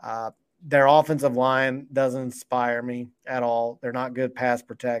 Their offensive line doesn't inspire me at all. They're not good pass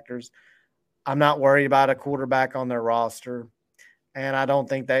protectors. I'm not worried about a quarterback on their roster. And I don't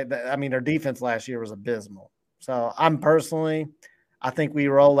think their defense last year was abysmal. So I think we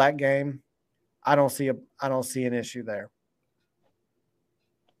roll that game. I don't see an issue there.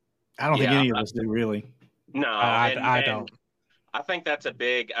 I don't think any of us do, really. No, I don't. I think that's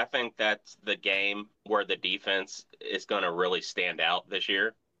the game where the defense is going to really stand out this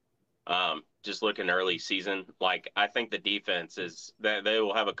year. Just looking early season, I think the defense is that they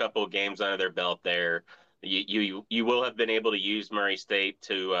will have a couple of games under their belt there. You will have been able to use Murray State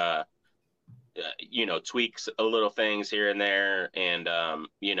to tweak a little things here and there, and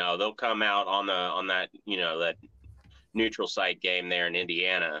they'll come out on that that neutral site game there in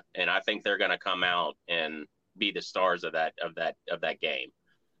Indiana, and I think they're going to come out and be the stars of that game.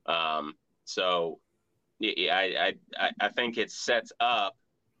 So I think it sets up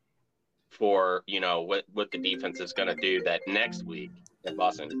for what the defense is going to do that next week at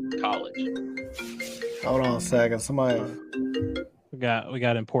Boston College. Hold on a second. Somebody we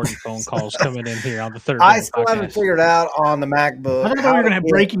got important phone calls coming in here on the third. I still haven't figured out on the MacBook. I thought we were going to have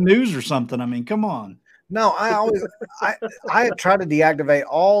breaking news or something. I mean, come on. No, I have tried to deactivate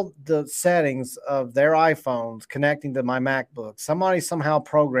all the settings of their iPhones connecting to my MacBook. Somebody somehow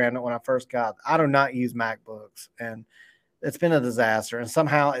programmed it when I first got it. I do not use MacBooks, and it's been a disaster, and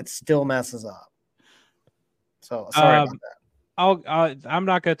somehow it still messes up. So sorry about that. I'm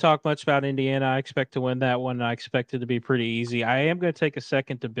not going to talk much about Indiana. I expect to win that one. I expect it to be pretty easy. I am going to take a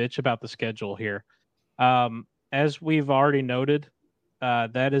second to bitch about the schedule here. As we've already noted,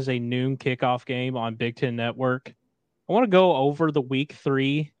 that is a noon kickoff game on Big Ten Network. I want to go over the week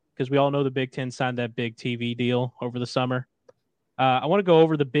 3 because we all know the Big Ten signed that big TV deal over the summer. I want to go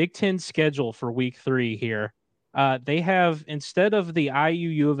over the Big Ten schedule for week 3 here. They have, instead of the IU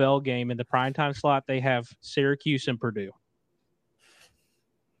U of L game in the primetime slot, they have Syracuse and Purdue.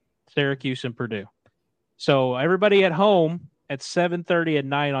 So everybody at home, at 7:30 at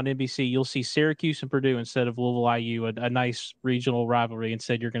night on NBC, you'll see Syracuse and Purdue instead of Louisville IU, a nice regional rivalry.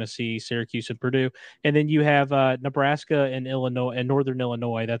 Instead, you're going to see Syracuse and Purdue. And then you have Nebraska and Illinois and Northern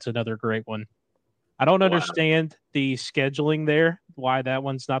Illinois. That's another great one. I don't understand the scheduling there, why that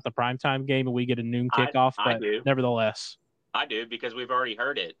one's not the primetime game and we get a noon kickoff, but nevertheless. I do, because we've already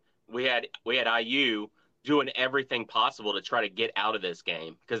heard it. We had IU doing everything possible to try to get out of this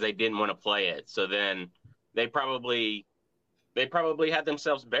game because they didn't want to play it. So then they probably had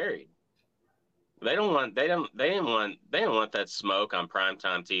themselves buried. They didn't want that smoke on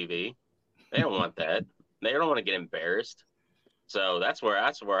primetime TV. They don't want that. They don't want to get embarrassed. So that's where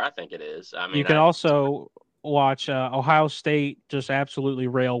I think it is. I mean, you can also watch Ohio State just absolutely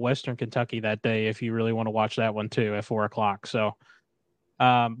rail Western Kentucky that day if you really want to watch that one too at 4:00. So,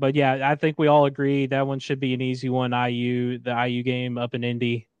 but yeah, I think we all agree that one should be an easy one. The IU game up in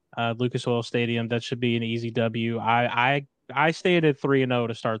Indy, Lucas Oil Stadium, that should be an easy W. I stayed at 3-0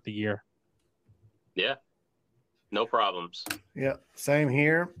 to start the year. Yeah, no problems. Yeah, same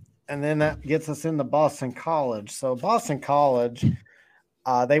here. And then that gets us into Boston College. So Boston College,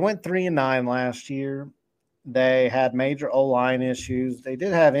 they went 3-9 last year. They had major O-line issues. They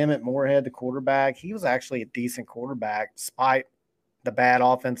did have Emmett Moorhead, the quarterback. He was actually a decent quarterback despite the bad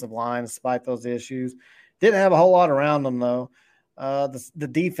offensive line, despite those issues. Didn't have a whole lot around them, though. The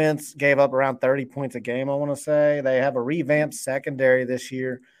defense gave up around 30 points a game, I want to say. They have a revamped secondary this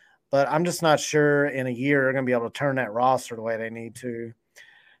year, but I'm just not sure in a year they're going to be able to turn that roster the way they need to.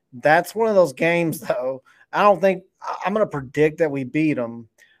 That's one of those games, though. I don't think I'm going to predict that we beat them,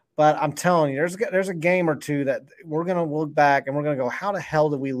 but I'm telling you, there's a game or two that we're going to look back and we're going to go, how the hell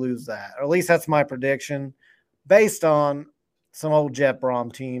did we lose that? Or at least that's my prediction based on some old Jeff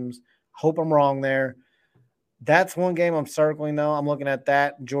Brohm teams. Hope I'm wrong there. That's one game I'm circling, though. I'm looking at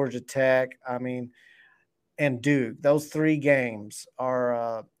that, Georgia Tech, and Duke. Those three games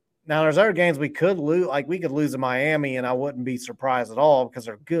are now, there's other games we could lose. Like, we could lose to Miami, and I wouldn't be surprised at all because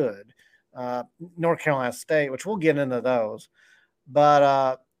they're good. North Carolina State, which we'll get into those.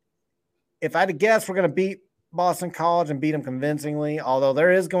 But if I had to guess, we're going to beat Boston College and beat them convincingly, although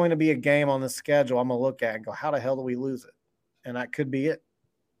there is going to be a game on the schedule I'm going to look at and go, how the hell do we lose it? And that could be it.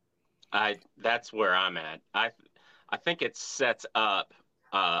 That's where I'm at. I think it sets up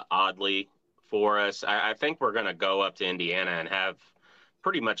oddly for us. I think we're going to go up to Indiana and have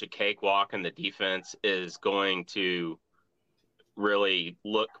pretty much a cakewalk, and the defense is going to really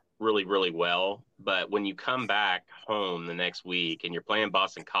look really, really well. But when you come back home the next week and you're playing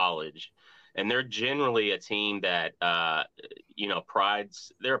Boston College, and they're generally a team that, they're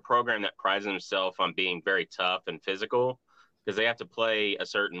a program that prides themselves on being very tough and physical because they have to play a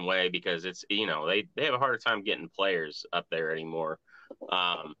certain way because it's, they have a harder time getting players up there anymore.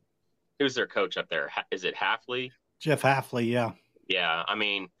 Who's their coach up there? Is it Hafley? Jeff Hafley, yeah. Yeah, I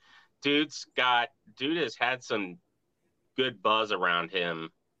mean, dude has had some good buzz around him.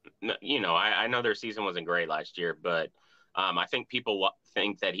 I know their season wasn't great last year, but I think people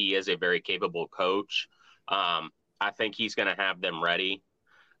think that he is a very capable coach. I think he's going to have them ready.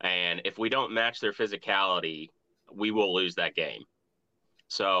 And if we don't match their physicality, we will lose that game.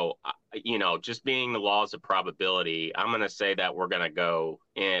 So, just being the laws of probability, I'm going to say that we're going to go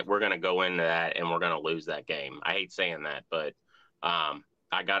into that and we're going to lose that game. I hate saying that, but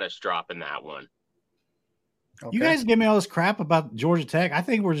I got us dropping that one. Okay. You guys give me all this crap about Georgia Tech. I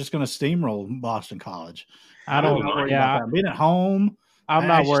think we're just going to steamroll Boston College. I don't know. Yeah, being at home. I'm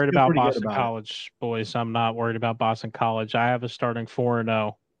not worried about Boston College, boys. I'm not worried about Boston College. I have a starting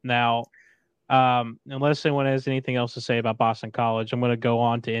 4-0 now. Unless anyone has anything else to say about Boston College, I'm going to go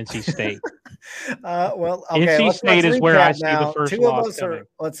on to NC State. NC State is where I see the first loss coming.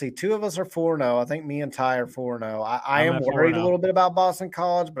 Let's see. Two of us are 4-0. I think me and Ty are 4-0. I am worried a little bit about Boston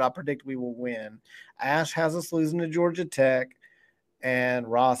College, but I predict we will win. Ash has us losing to Georgia Tech, and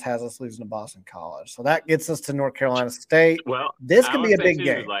Ross has us losing to Boston College. So that gets us to North Carolina State. Well, this could be a big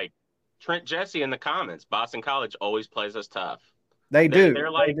game. Like Trent Jesse in the comments, Boston College always plays us tough. They do.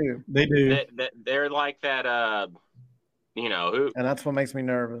 They do. They're like that, who. And that's what makes me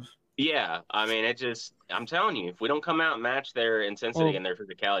nervous. Yeah. I mean, I'm telling you, if we don't come out and match their intensity and their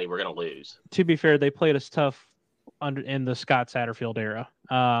physicality, we're going to lose. To be fair, they played us tough in the Scott Satterfield era.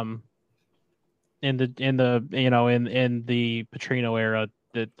 In the Petrino era,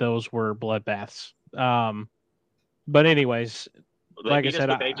 that those were bloodbaths. But anyways, like I said,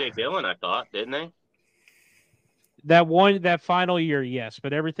 with AJ Dillon, I thought, didn't they? That final year, yes,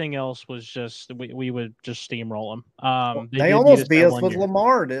 but everything else was just we would just steamroll them. They almost beat us with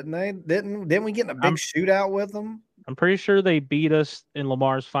Lamar, didn't they? Didn't we get in a big shootout with them? I'm pretty sure they beat us in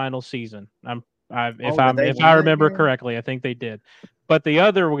Lamar's final season. I'm If Did they I win that remember game? correctly, I think they did. But the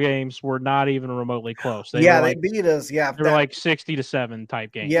other games were not even remotely close. They They beat us. Yeah, they were like 60-7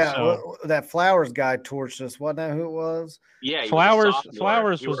 type games. Yeah, So that Flowers guy torched us. Wasn't that who it was? Yeah, he was a sophomore.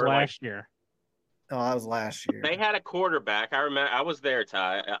 Flowers was last year. Oh, that was last year. They had a quarterback. I remember. I was there,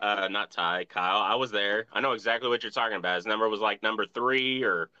 not Ty, Kyle. I was there. I know exactly what you're talking about. His number was like number 3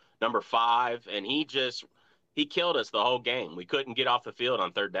 or number 5, and he killed us the whole game. We couldn't get off the field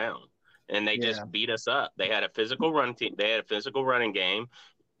on third down, and they just beat us up. They had a physical run team. They had a physical running game.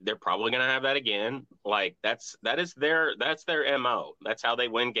 They're probably going to have that again. Like that's their MO. That's how they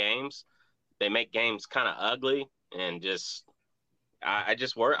win games. They make games kind of ugly, and I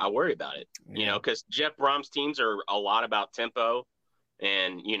worry about it, because Jeff Brohm's teams are a lot about tempo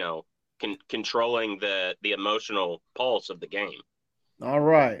and, controlling the emotional pulse of the game. All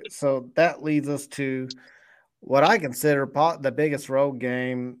right. So that leads us to what I consider the biggest road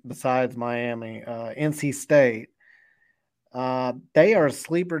game besides Miami, NC State. They are a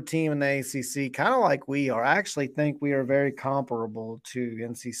sleeper team in the ACC, kind of like we are. I actually think we are very comparable to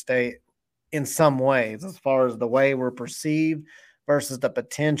NC State in some ways, as far as the way we're perceived versus the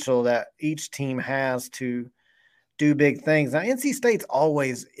potential that each team has to do big things. Now, NC State's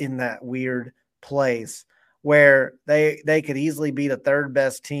always in that weird place where they could easily be the third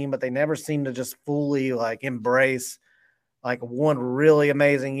best team, but they never seem to just fully like embrace like one really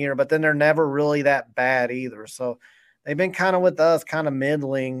amazing year, but then they're never really that bad either. So they've been kind of with us, kind of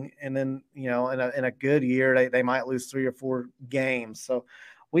middling, and then, in a good year, they might lose 3 or 4 games. So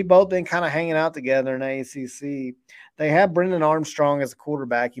we both been kind of hanging out together in the ACC. They have Brendan Armstrong as a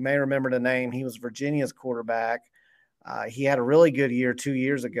quarterback. You may remember the name. He was Virginia's quarterback. He had a really good year 2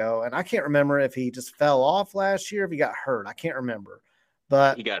 years ago, and I can't remember if he just fell off last year, if he got hurt. I can't remember,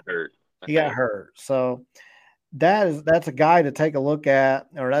 but he got hurt. Got hurt. So that's a guy to take a look at,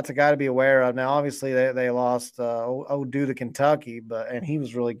 or that's a guy to be aware of. Now, obviously, they lost due to Kentucky, and he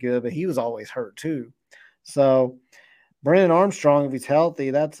was really good, but he was always hurt too. So Brendan Armstrong, if he's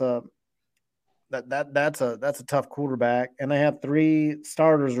healthy, that's a tough quarterback. And they have 3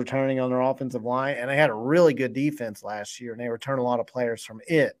 starters returning on their offensive line, and they had a really good defense last year, and they returned a lot of players from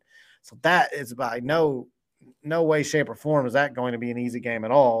it. So that is by no way, shape, or form is that going to be an easy game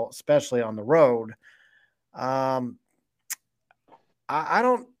at all, especially on the road. I'm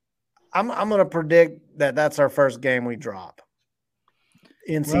going to predict that that's our first game we drop.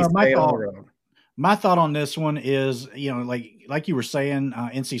 NC State on the road. My thought on this one is, like you were saying,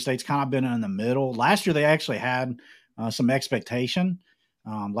 NC State's kind of been in the middle. Last year, they actually had some expectation.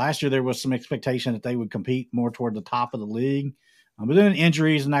 Last year, there was some expectation that they would compete more toward the top of the league. But then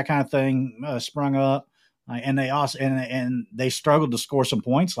injuries and that kind of thing sprung up. And they also and they struggled to score some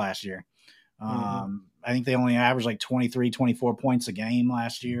points last year. I think they only averaged like 23, 24 points a game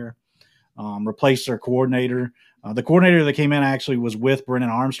last year. Replaced their coordinator. The coordinator that came in actually was with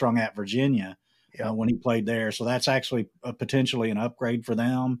Brendan Armstrong at Virginia. When he played there. So that's actually potentially an upgrade for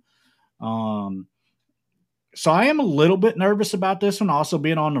them. So I am a little bit nervous about this one, also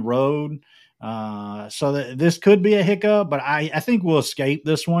being on the road. So this could be a hiccup, but I think we'll escape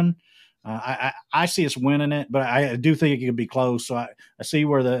this one. I see us winning it, but I do think it could be close. So I see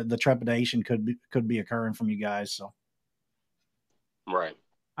where the trepidation could be occurring from you guys. So, right.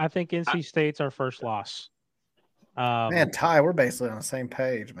 I think NC State's our first loss. Man, Ty, we're basically on the same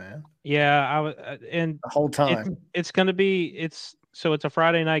page, man. Yeah, and the whole time it's going to be it's a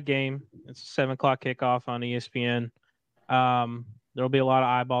Friday night game. It's a 7:00 kickoff on ESPN. There'll be a lot of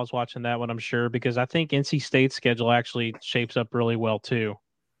eyeballs watching that one, I'm sure, because I think NC State's schedule actually shapes up really well too.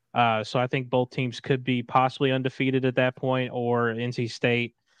 So I think both teams could be possibly undefeated at that point, or NC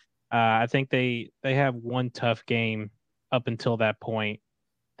State. I think they have one tough game up until that point.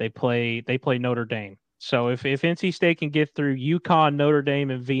 They play Notre Dame. So if NC State can get through UConn, Notre Dame,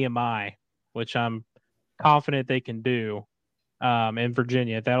 and VMI, which I'm confident they can do, and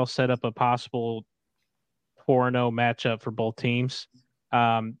Virginia, that'll set up a possible 4-0 matchup for both teams.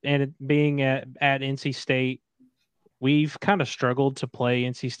 And it being at NC State, we've kind of struggled to play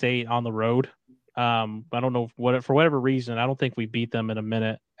NC State on the road. I don't know for whatever reason, I don't think we beat them in a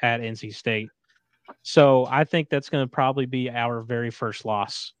minute at NC State. So I think that's going to probably be our very first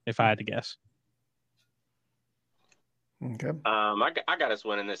loss, if I had to guess. Okay. I got us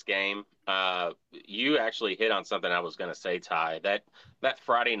winning this game. You actually hit on something I was going to say, Ty. That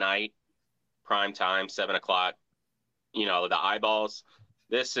Friday night, prime time, 7:00. The eyeballs.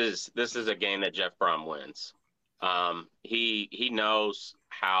 This is a game that Jeff Brohm wins. He knows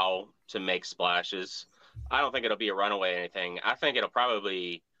how to make splashes. I don't think it'll be a runaway or anything. I think it'll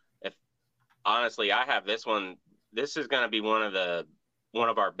probably, honestly, I have this one. This is going to be one of the one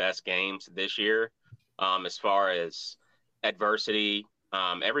of our best games this year, as far as adversity.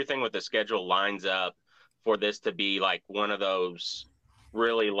 Everything with the schedule lines up for this to be like one of those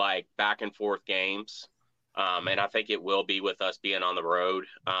really like back and forth games. And I think it will be with us being on the road.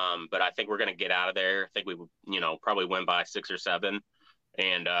 But I think we're going to get out of there. I think we, probably win by 6 or 7.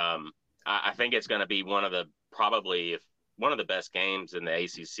 And I think it's going to be one of the best games in the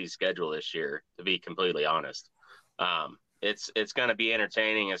ACC schedule this year, to be completely honest. It's going to be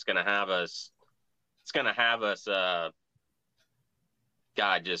entertaining. It's going to have us.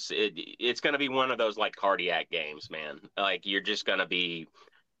 God, it's going to be one of those like cardiac games, man. Like you're just going to be.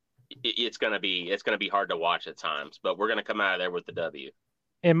 It's going to be hard to watch at times, but we're going to come out of there with the W.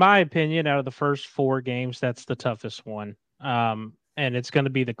 In my opinion, out of the first 4 games, that's the toughest one. And it's going to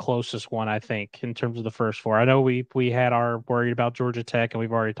be the closest one, I think, in terms of the first 4. I know we had our worried about Georgia Tech, and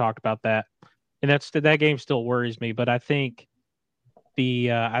we've already talked about that. And that game still worries me, but I think the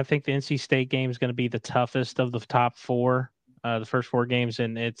NC State game is going to be the toughest of the top 4, the first 4 games,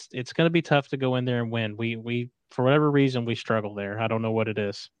 and it's going to be tough to go in there and win. We for whatever reason we struggle there. I don't know what it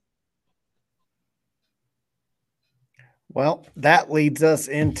is. Well, that leads us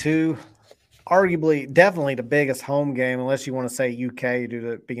into definitely the biggest home game, unless you want to say UK due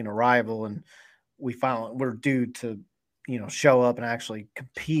to it being a rival, and we're due to show up and actually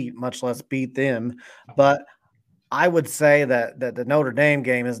compete, much less beat them. But I would say that the Notre Dame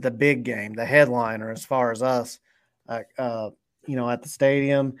game is the big game, the headliner as far as us, at the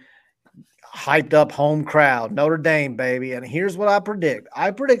stadium. Hyped up home crowd, Notre Dame, baby. And here's what I predict.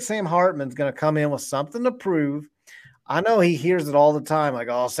 I predict Sam Hartman's going to come in with something to prove. I know he hears it all the time, like,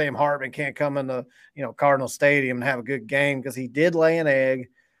 oh, Sam Hartman can't come into, Cardinal Stadium and have a good game, because he did lay an egg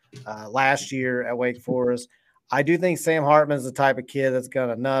last year at Wake Forest. I do think Sam Hartman is the type of kid that's going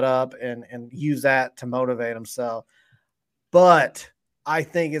to nut up and use that to motivate himself. But I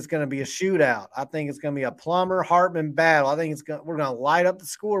think it's going to be a shootout. I think it's going to be a Plummer-Hartman battle. I think we're going to light up the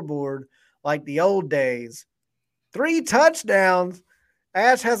scoreboard like the old days. 3 touchdowns.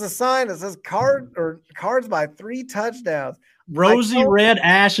 Ash has a sign that says cards by 3 touchdowns. Rosy red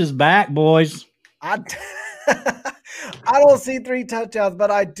Ash is back, boys. I don't see 3 touchdowns, but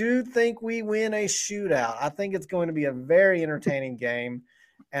I do think we win a shootout. I think it's going to be a very entertaining game,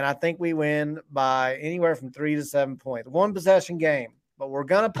 and I think we win by anywhere from 3 to 7 points. 1 possession game, but we're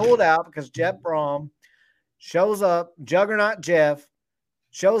going to pull it out because Jeff Brohm shows up, Juggernaut Jeff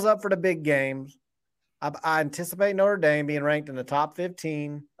shows up for the big games. I anticipate Notre Dame being ranked in the top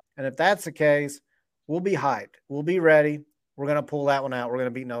 15, and if that's the case, we'll be hyped. We'll be ready. We're going to pull that one out. We're going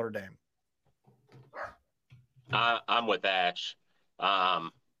to beat Notre Dame. I'm with Ash.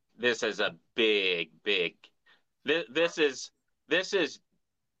 This is a big. This is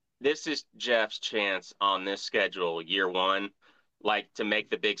Jeff's chance on this schedule, year 1, like to make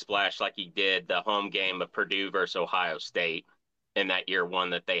the big splash, like he did the home game of Purdue versus Ohio State in that year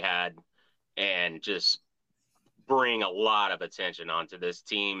 1 that they had, and just bring a lot of attention onto this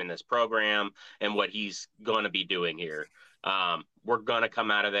team and this program and what he's going to be doing here. We're going to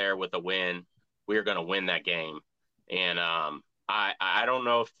come out of there with a win. We're going to win that game. And I don't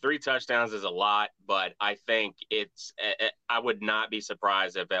know if 3 touchdowns is a lot, but I think I would not be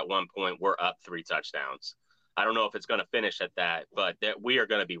surprised if at one point we're up 3 touchdowns. I don't know if it's going to finish at that, but that we are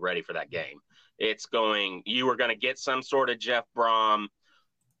going to be ready for that game. You are going to get some sort of Jeff Brohm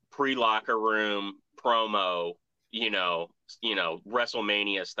pre-locker room promo,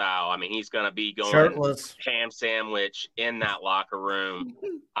 WrestleMania style. I mean, he's going to be going shirtless, ham sandwich in that locker room.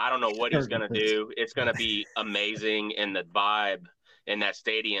 I don't know what he's going to do. It's going to be amazing, and the vibe in that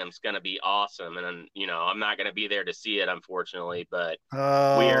stadium is going to be awesome. And I'm not going to be there to see it, unfortunately, but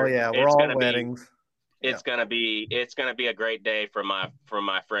we're all weddings. It's gonna be a great day for my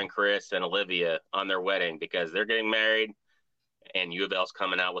friend Chris and Olivia on their wedding, because they're getting married, and U of L's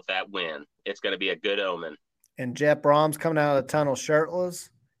coming out with that win. It's gonna be a good omen. And Jeff Brohm's coming out of the tunnel shirtless.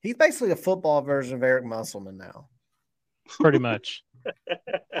 He's basically a football version of Eric Musselman now. Pretty much.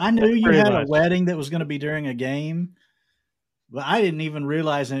 I knew you had a wedding that was going to be during a game, but I didn't even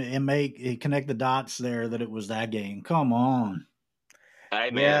realize it connect the dots there that it was that game. Come on. Hey,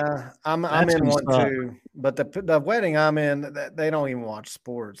 man. Yeah, I'm in one too. But the wedding I'm in, they don't even watch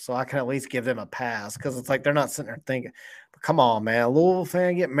sports, so I can at least give them a pass, because it's like they're not sitting there thinking, come on, man, a Louisville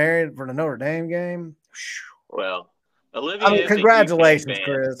fan get married for the Notre Dame game? Well, Olivia, congratulations,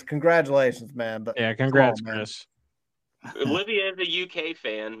 Chris. Congratulations, man. But yeah, congrats, Chris. Olivia is a UK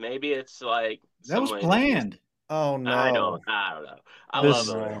fan. Maybe it's like that was planned. Oh no, I don't know. I love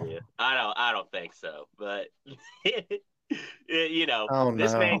Olivia. I don't think so, but Oh,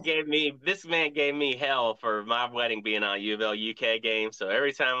 this no. man gave me hell for my wedding being on U of L UK game. So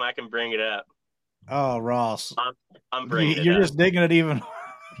every time I can bring it up, Oh, Ross, I'm bringing it you're up. just digging it even.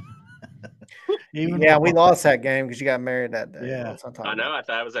 Yeah, we lost that game because you got married that day. Yeah. Let's not talk I know. about I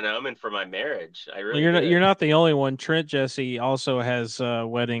thought it was an omen for my marriage. I Well, really you're did. not the only one. Trent Jesse also has a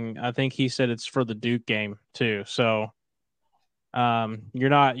wedding. I think he said it's for the Duke game too. So you're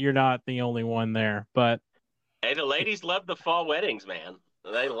not the only one there. But Hey, the ladies love the fall weddings, man.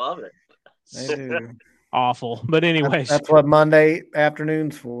 They love it. They do. awful. But anyways, That's what Monday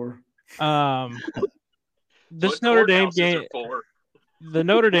afternoon's for. This what Notre Dame courthouses game, are for. the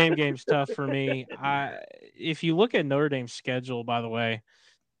Notre Dame game's tough for me. If you look at Notre Dame's schedule, by the way,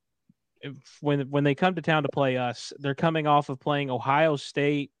 when they come to town to play us, they're coming off of playing Ohio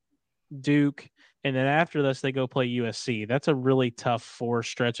State, Duke, and then after this they go play USC. That's a really tough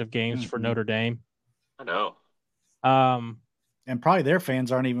stretch of games for Notre Dame. I know. And probably their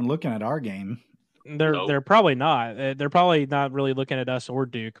fans aren't even looking at our game. They're probably not. They're probably not really looking at us or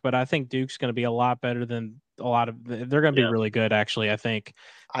Duke, but I think Duke's going to be a lot better than a lot of. They're going to be really good, actually. I think.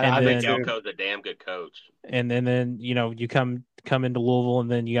 I think Elko's a damn good coach. And then you come into Louisville, and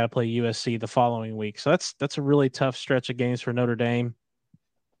then you got to play USC the following week. So that's a really tough stretch of games for Notre Dame.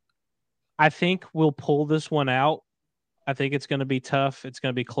 I think we'll pull this one out. I think it's going to be tough. It's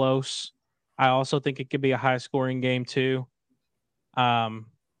going to be close. I also think it could be a high scoring game too.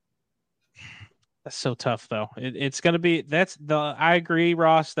 That's so tough though. It's going to be I agree,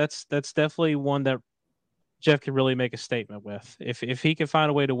 Ross. That's definitely one that Jeff could really make a statement with. If he can find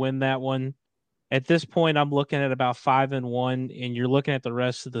a way to win that one. At this point, I'm looking at about 5-1, and you're looking at the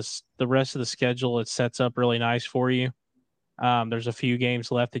rest of the schedule. It sets up really nice for you. There's a few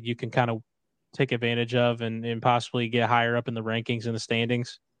games left that you can kind of take advantage of and possibly get higher up in the rankings and the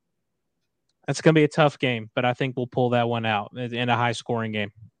standings. That's going to be a tough game, but I think we'll pull that one out in a high scoring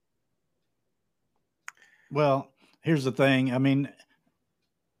game. Well, here's the thing. I mean,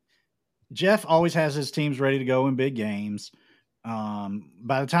 Jeff always has his teams ready to go in big games.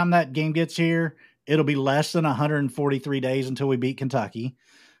 By the time that game gets here, it'll be less than 143 days until we beat Kentucky.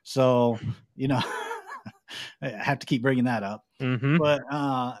 So, I have to keep bringing that up. Mm-hmm. But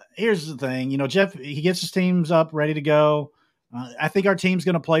here's the thing. Jeff, he gets his teams up, ready to go. I think our team's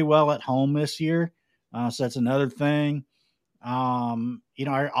going to play well at home this year. So that's another thing.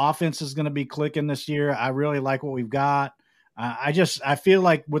 Our offense is going to be clicking this year. I really like what we've got. I feel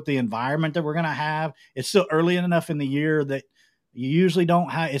like with the environment that we're going to have, it's still early enough in the year that you usually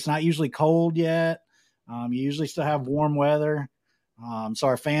it's not usually cold yet. You usually still have warm weather. So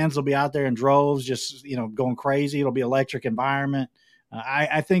our fans will be out there in droves, just, going crazy. It'll be electric environment.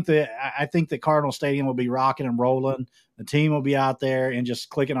 I think that Cardinal Stadium will be rocking and rolling. The team will be out there and just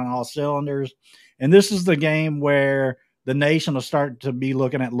clicking on all cylinders. And this is the game where the nation will start to be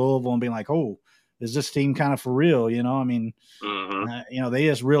looking at Louisville and being like, oh, is this team kind of for real? I mean, they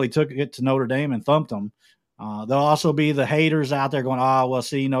just really took it to Notre Dame and thumped them. There'll also be the haters out there going, oh, well,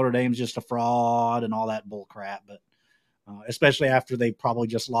 see, Notre Dame's just a fraud and all that bull crap. But especially after they probably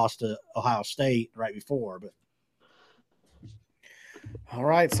just lost to Ohio State right before. But all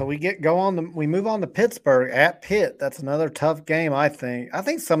right, so we move on to Pittsburgh at Pitt. That's another tough game, I think. I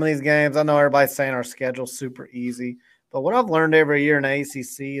think some of these games, I know everybody's saying our schedule's super easy, but what I've learned every year in the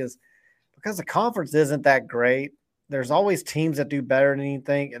ACC is because the conference isn't that great, there's always teams that do better than you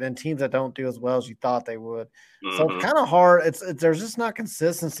think, and then teams that don't do as well as you thought they would. Mm-hmm. So it's kind of hard. There's just not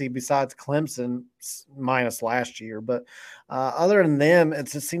consistency besides Clemson minus last year. But other than them, it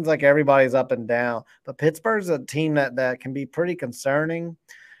just seems like everybody's up and down. But Pittsburgh's a team that can be pretty concerning.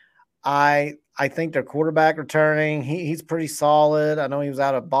 I think their quarterback returning, he's pretty solid. I know he was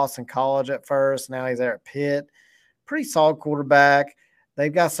out of Boston College at first. Now he's there at Pitt. Pretty solid quarterback.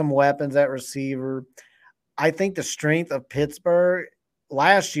 They've got some weapons at receiver. I think the strength of Pittsburgh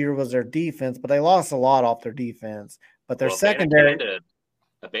last year was their defense, but they lost a lot off their defense. But their secondary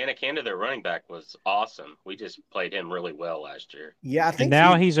 – Abanikanda, their running back, was awesome. We just played him really well last year. Yeah, I think and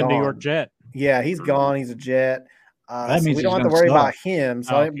now he's a New York Jet. Yeah, he's gone. He's a Jet. That means we don't have to worry about him,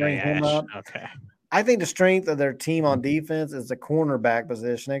 so I didn't bring him up. Okay. I think the strength of their team on defense is the cornerback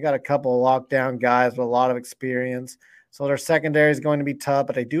position. They got a couple of lockdown guys with a lot of experience. So their secondary is going to be tough,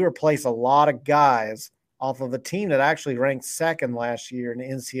 but they do replace a lot of guys off of a team that actually ranked second last year in the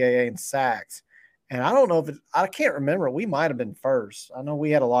NCAA in sacks. And I don't know I can't remember. We might have been first. I know we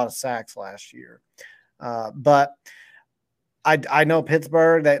had a lot of sacks last year. But I know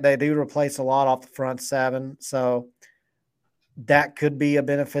Pittsburgh, they do replace a lot off the front seven. So that could be a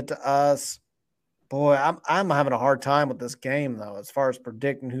benefit to us. Boy, I'm having a hard time with this game, though, as far as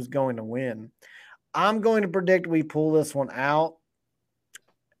predicting who's going to win. I'm going to predict we pull this one out,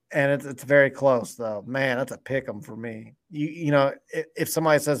 and it's very close though. Man, that's a pick 'em for me. You know, if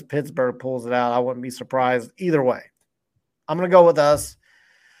somebody says Pittsburgh pulls it out, I wouldn't be surprised either way. I'm going to go with us,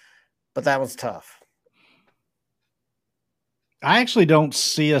 but that was tough. I actually don't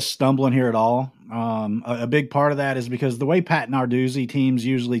see us stumbling here at all. A big part of that is because the way Pat Narduzzi teams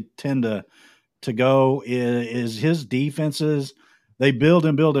usually tend to go is his defenses. They build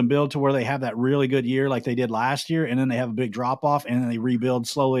and build and build to where they have that really good year like they did last year, and then they have a big drop off, and then they rebuild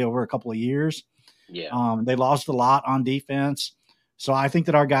slowly over a couple of years. Yeah. They lost a lot on defense. So I think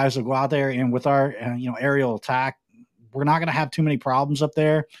that our guys will go out there, and with our aerial attack, we're not going to have too many problems up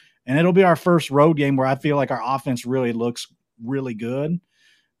there. And it'll be our first road game where I feel like our offense really looks really good.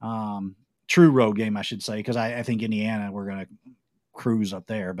 True road game, I should say, because I think Indiana, we're going to cruise up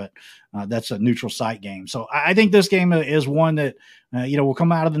there, but that's a neutral site game. So I think this game is one that, we'll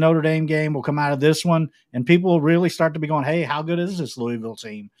come out of the Notre Dame game, we'll come out of this one, and people will really start to be going, hey, how good is this Louisville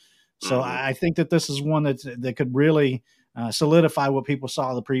team? So I think that this is one that could really solidify what people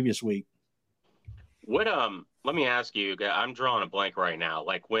saw the previous week. What let me ask you, I'm drawing a blank right now.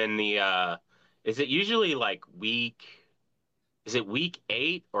 Like when is it usually like week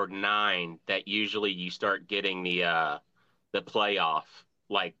 8 or 9 that usually you start getting the playoff,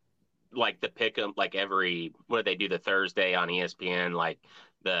 like the pick 'em, like every, what do they do, the Thursday on ESPN, like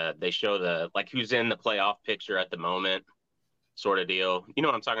they show the, like, who's in the playoff picture at the moment sort of deal. You know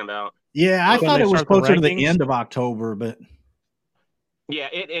what I'm talking about? Yeah, I thought it was closer to the end of October, but yeah,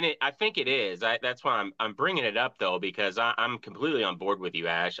 I think it is. That's why I'm bringing it up though, because I'm completely on board with you,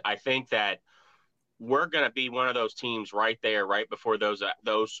 Ash. I think that we're going to be one of those teams right there, right before those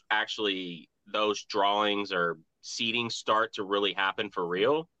drawings or seeding start to really happen for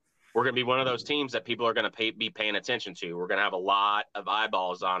real. We're going to be one of those teams that people are going to be paying attention to. We're going to have a lot of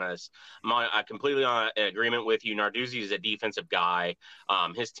eyeballs on us. I'm completely in agreement with you. Narduzzi is a defensive guy.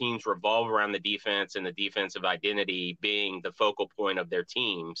 His teams revolve around the defense and the defensive identity being the focal point of their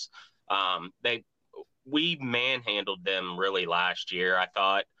teams. We manhandled them really last year, I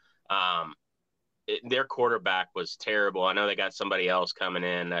thought. Their quarterback was terrible. I know they got somebody else coming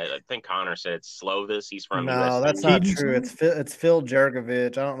in. I think Connor said Slovis. He's from No, USC. that's not true. It's Phil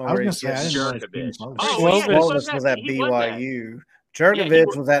Jurgovich. I don't know where he's getting Jurgovich. Slovis was at BYU.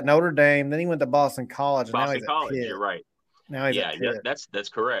 Jurgovich was at Notre Dame. Then he went to Boston College. And Boston now he's College. At Pitt. You're right. Now he's at Pitt. That's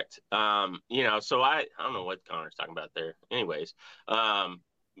correct. So I don't know what Connor's talking about there. Anyways, I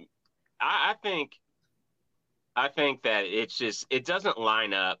think that it doesn't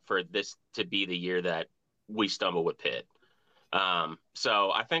line up for this to be the year that we stumble with Pitt.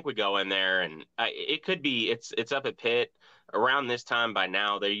 So I think we go in there, and it could be it's up at Pitt around this time. By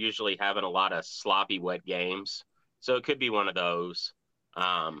now, they're usually having a lot of sloppy, wet games, so it could be one of those.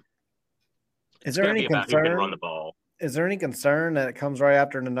 Is there any concern? Who can run the ball? Is there any concern that it comes right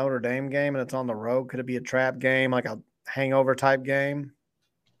after the Notre Dame game and it's on the road? Could it be a trap game, like a hangover type game?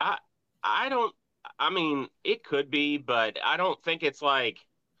 I don't. I mean, it could be, but I don't think it's like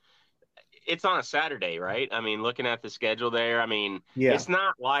it's on a Saturday, right? I mean, looking at the schedule there, I mean, it's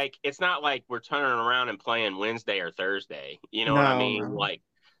not like we're turning around and playing Wednesday or Thursday. You know what I mean? No.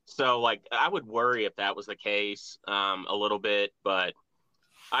 Like I would worry if that was the case a little bit, but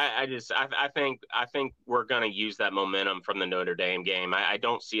I think we're going to use that momentum from the Notre Dame game. I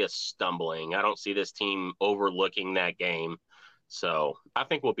don't see us stumbling. I don't see this team overlooking that game. So I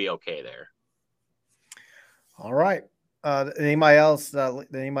think we'll be okay there. All right. Anybody else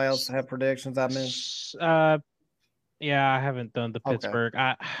have predictions I missed? Yeah, I haven't done the Pittsburgh.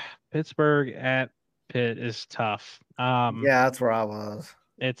 Okay. Pittsburgh at Pitt is tough. Yeah, that's where I was.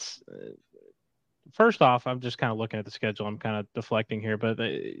 It's first off, I'm just kind of looking at the schedule. I'm kind of deflecting here, but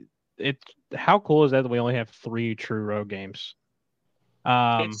how cool is that we only have 3 true road games?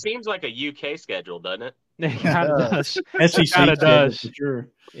 It seems like a UK schedule, doesn't it? It kind of does. SEC kind of does. Sure.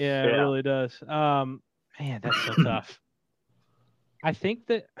 Yeah, it really does. Man, that's so tough. I think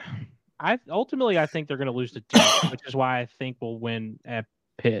that I think they're going to lose to Duke, which is why I think we'll win at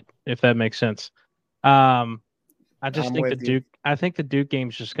Pitt, if that makes sense. I think the Duke game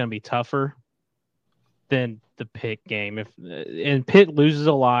is just going to be tougher than the Pitt game. And Pitt loses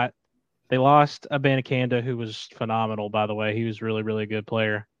a lot. They lost Abanikanda, who was phenomenal, by the way. He was really, really good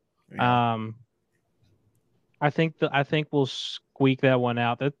player. Yeah. I think we'll squeak that one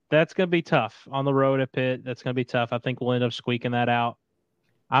out. That's going to be tough on the road at Pitt. That's going to be tough. I think we'll end up squeaking that out.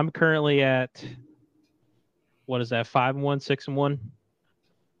 I'm currently at, what is that, 5-1, 6-1?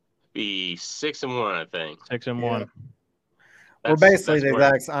 Be 6-1, I think. 6-1. We're basically the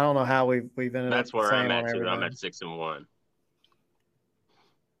exact. I don't know how we've ended up. That's where I'm at too. I'm at 6-1.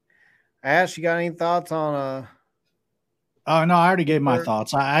 Ash, you got any thoughts on Oh no, I already gave my Sure.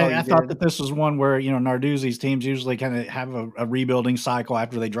 thoughts. Oh, I you thought did? that this was one where Narduzzi's teams usually kind of have a rebuilding cycle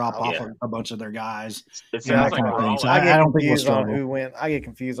after they drop Oh, off yeah. a bunch of their guys It and Yeah, that sounds like kind of we're thing. all So I get I don't think we'll confused on struggle. who went. I get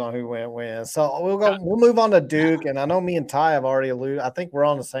confused on who went when. So we'll move on to Duke, and I know me and Ty have already alluded. I think we're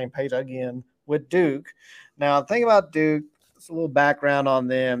on the same page again with Duke. Now, the thing about Duke, it's a little background on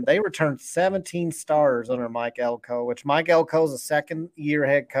them. They returned 17 starters under Mike Elko, which Mike Elko is a second-year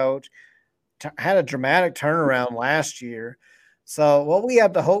head coach. Had a dramatic turnaround last year. So what we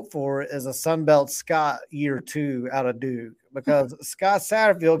have to hope for is a Sunbelt Scott year 2 out of Duke, because Scott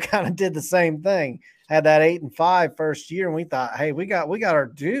Satterfield kind of did the same thing. Had that 8-5 first year, and we thought, hey, we got our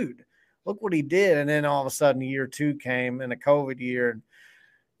dude. Look what he did. And then all of a sudden year 2 came in a COVID year, and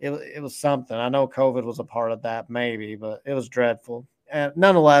it was something. I know COVID was a part of that, maybe, but it was dreadful. And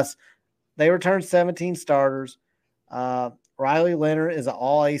nonetheless, they returned 17 starters. Riley Leonard is an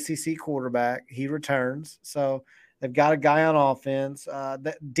all ACC quarterback. He returns. So they've got a guy on offense.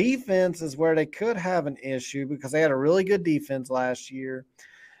 The defense is where they could have an issue because they had a really good defense last year.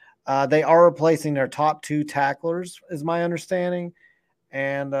 They are replacing their top 2 tacklers, is my understanding.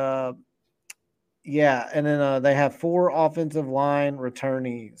 And yeah, and then they have 4 offensive line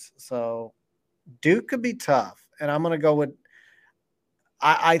returnees. So Duke could be tough. And I'm going to go with,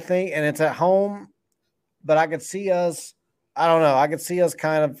 I think, and it's at home, but I could see us, I don't know, I could see us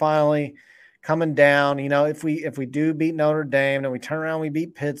kind of finally coming down. If we do beat Notre Dame and we turn around, we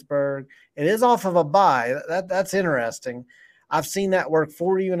beat Pittsburgh, it is off of a bye. That's interesting. I've seen that work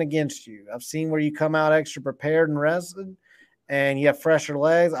for you and against you. I've seen where you come out extra prepared and rested and you have fresher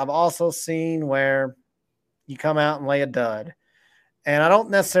legs. I've also seen where you come out and lay a dud. And I don't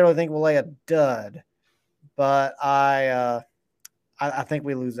necessarily think we'll lay a dud, but I think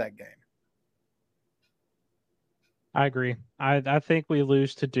we lose that game. I agree. I think we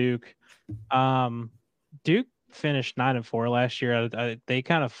lose to Duke. Duke finished 9-4 last year. They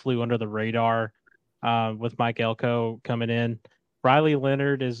kind of flew under the radar with Mike Elko coming in. Riley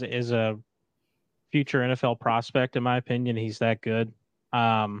Leonard is a future NFL prospect, in my opinion. He's that good.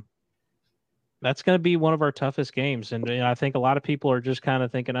 That's going to be one of our toughest games, and I think a lot of people are just kind of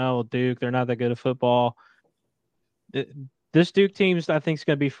thinking, "Oh, Duke, they're not that good at football." This Duke team, I think, is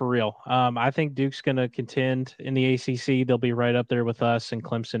going to be for real. I think Duke's going to contend in the ACC. They'll be right up there with us and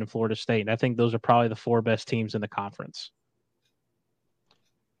Clemson and Florida State. And I think those are probably the 4 best teams in the conference.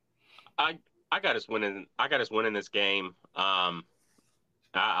 I got us winning. I got us winning this game. I'll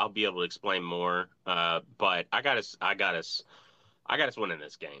be able to explain more. But I got us winning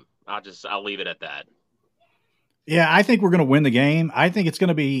this game. I'll leave it at that. Yeah, I think we're going to win the game. I think it's going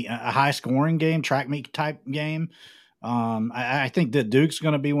to be a high scoring game, track meet type game. I think that Duke's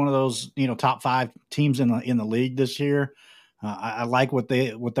going to be one of those, top 5 teams in the league this year. I like what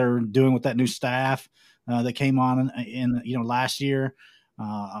they're doing with that new staff that came on in last year.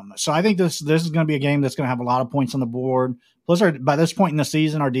 So I think this is going to be a game that's going to have a lot of points on the board. Plus, by this point in the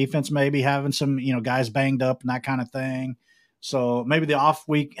season, our defense may be having some guys banged up and that kind of thing. So maybe the off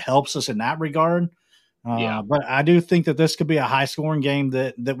week helps us in that regard. Yeah. But I do think that this could be a high scoring game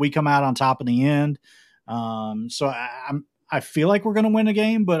that we come out on top in the end. So I feel like we're going to win a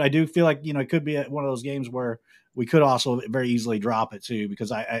game, but I do feel like, it could be one of those games where we could also very easily drop it too,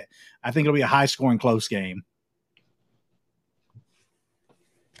 because I think it'll be a high scoring close game.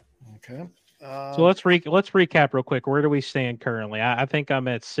 Okay. So let's recap real quick. Where do we stand currently? I think I'm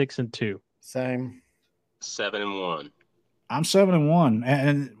at 6-2. Same. 7-1. I'm 7-1,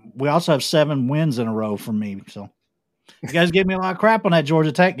 and we also have 7 wins in a row from me. So you guys gave me a lot of crap on that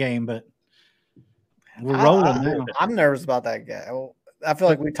Georgia Tech game, but we're rolling now. I'm nervous about that game. I feel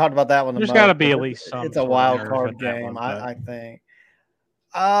like we talked about that one. There's got to be at least some. It's a wild card game, I think.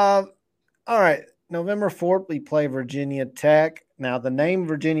 All right. November 4th, we play Virginia Tech. Now, the name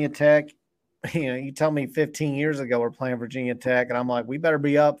Virginia Tech, you tell me 15 years ago we're playing Virginia Tech, and I'm like, we better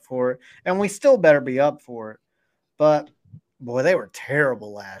be up for it. And we still better be up for it. But, boy, they were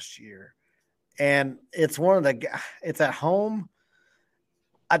terrible last year. And it's it's at home.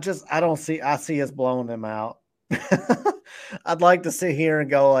 I see us blowing them out. I'd like to sit here and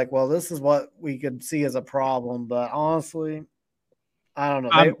go like, well, this is what we could see as a problem. But honestly, I don't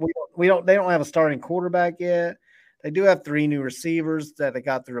know. They don't have a starting quarterback yet. They do have 3 new receivers that they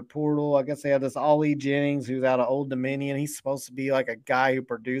got through a portal. I guess they have this Ollie Jennings who's out of Old Dominion. He's supposed to be like a guy who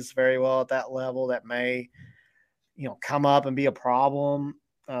produced very well at that level that may, come up and be a problem.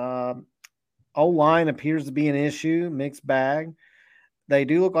 O-line appears to be an issue, mixed bag. They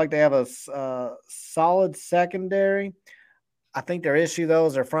do look like they have a solid secondary. I think their issue, though,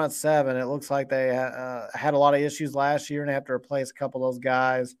 is their front 7. It looks like they had a lot of issues last year and they have to replace a couple of those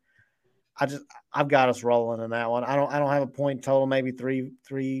guys. I've got us rolling in that one. I don't have a point total, maybe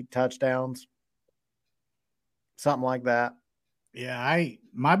three touchdowns, something like that. Yeah,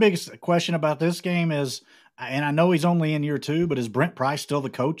 my biggest question about this game is, and I know he's only in year 2, but is Brent Price still the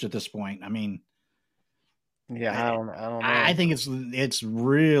coach at this point? I mean, yeah, I don't know. I think it's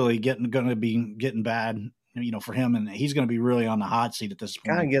really going to be getting bad, for him, and he's going to be really on the hot seat at this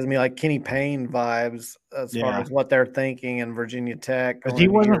point. Kind of gives me like Kenny Payne vibes as far as what they're thinking in Virginia Tech. Because he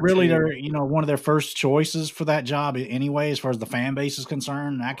wasn't really their, one of their first choices for that job anyway, as far as the fan base is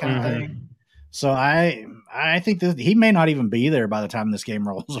concerned, that kind of thing. So I think that he may not even be there by the time this game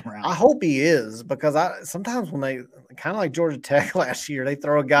rolls around. I hope he is, because sometimes when they kind of like Georgia Tech last year, they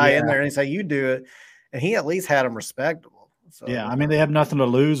throw a guy in there and they say, you do it. And he at least had him respectable. So, yeah, I mean, they have nothing to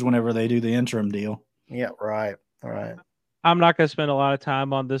lose whenever they do the interim deal. Yeah, right. All right. I'm not going to spend a lot of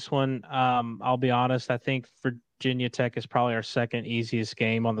time on this one. I'll be honest. I think Virginia Tech is probably our second easiest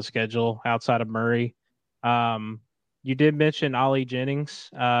game on the schedule outside of Murray. You did mention Ollie Jennings.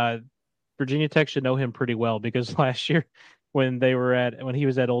 Virginia Tech should know him pretty well, because last year when he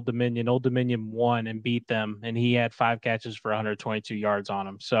was at Old Dominion won and beat them, and he had 5 catches for 122 yards on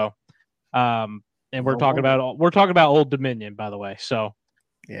him. So, and we're talking about Old Dominion, by the way. So,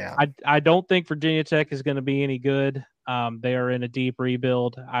 yeah, I don't think Virginia Tech is going to be any good. They are in a deep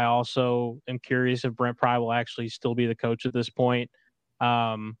rebuild. I also am curious if Brent Pry will actually still be the coach at this point.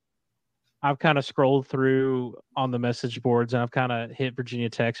 I've kind of scrolled through on the message boards, and I've kind of hit Virginia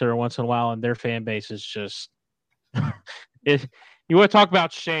Tech every once in a while, and their fan base is just you want to talk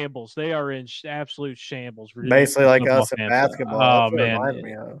about shambles. They are in absolute shambles. Basically like us in basketball. Oh,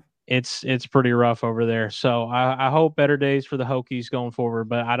 man. It's pretty rough over there. So I hope better days for the Hokies going forward,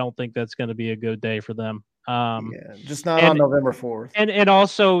 but I don't think that's going to be a good day for them. Just not on November 4th. And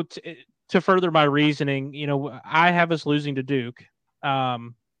also to further my reasoning, I have us losing to Duke.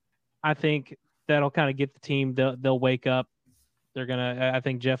 I think that'll kind of get the team. They'll wake up. I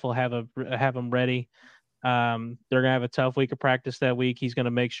think Jeff will have them ready. They're gonna have a tough week of practice that week. He's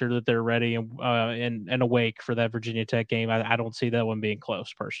gonna make sure that they're ready and awake for that Virginia Tech game. I don't see that one being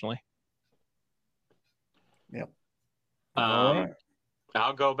close, personally. Yep. All right.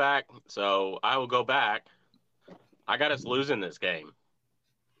 I'll go back. So I will go back. I got us losing this game.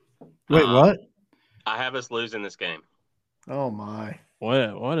 Wait, what? I have us losing this game. Oh my!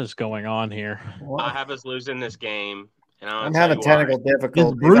 What is going on here? I have us losing this game. And I'm having technical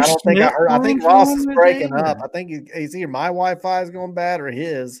difficulties. I think Ross is breaking up. I think it's either my Wi-Fi is going bad or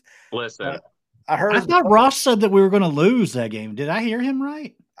his. Listen, I thought Ross said that we were going to lose that game. Did I hear him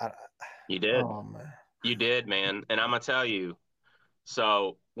right? You did. Oh, man. You did, man. And I'm going to tell you.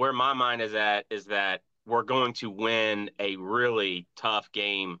 So where my mind is at is that we're going to win a really tough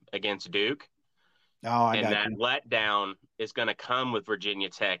game against Duke. And that letdown is going to come with Virginia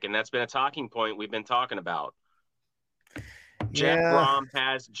Tech. And that's been a talking point we've been talking about. Jeff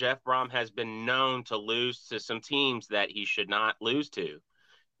Brohm has been known to lose to some teams that he should not lose to.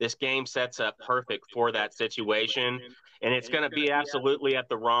 This game sets up perfect for that situation, and it's going to be absolutely at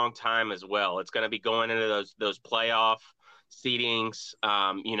the wrong time as well. It's going to be going into those playoff seedings,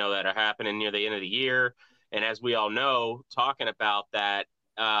 that are happening near the end of the year. And as we all know, talking about that,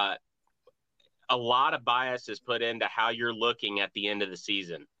 a lot of bias is put into how you're looking at the end of the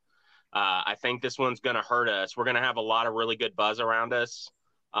season. I think this one's going to hurt us. We're going to have a lot of really good buzz around us,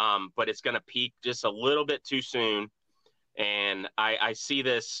 but it's going to peak just a little bit too soon. And I see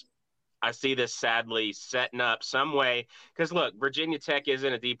this sadly setting up some way, because look, Virginia Tech is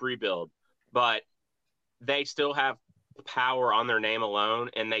in a deep rebuild, but they still have power on their name alone,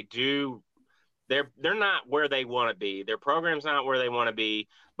 and they're not where they want to be. Their program's not where they want to be,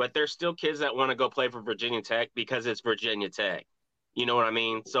 but they're still kids that want to go play for Virginia Tech because it's Virginia Tech. You know what I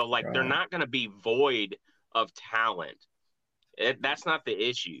mean? So, right. They're not going to be void of talent. That's not the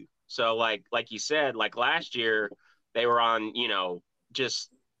issue. So, like you said, like last year, they were on, just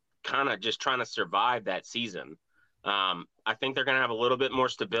trying to survive that season. I think they're going to have a little bit more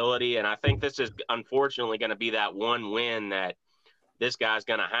stability, and I think this is unfortunately going to be that one win that this guy's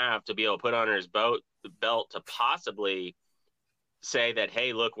going to have to be able to put under his belt to possibly say that,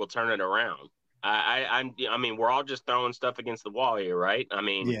 hey, look, we'll turn it around. I mean, we're all just throwing stuff against the wall here, right? I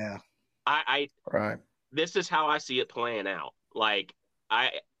mean, yeah. Right. This is how I see it playing out.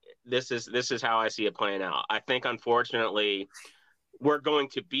 This is how I see it playing out. I think, unfortunately, we're going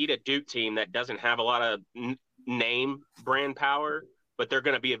to beat a Duke team that doesn't have a lot of name brand power, but they're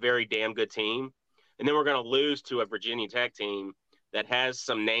going to be a very damn good team. And then we're going to lose to a Virginia Tech team that has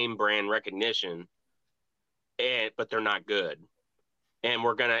some name brand recognition, but they're not good. And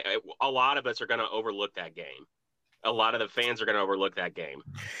a lot of us are going to overlook that game. a lot of the fans are going to overlook that game.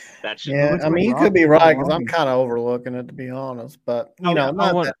 Yeah, I mean, you could be right because I'm kind of overlooking it, to be honest. But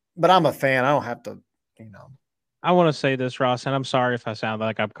but I'm a fan. I don't have to, I want to say this, Ross, and I'm sorry if I sound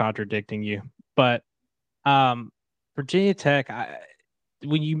like I'm contradicting you, but Virginia Tech,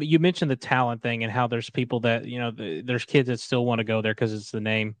 when you mentioned the talent thing and how there's people that there's kids that still want to go there because it's the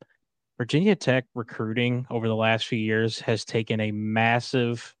name. Virginia Tech recruiting over the last few years has taken a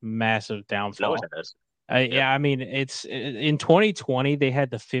massive, massive downfall. No, it has. Yeah, I mean, it's in 2020 they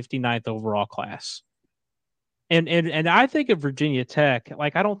had the 59th overall class, and I think of Virginia Tech,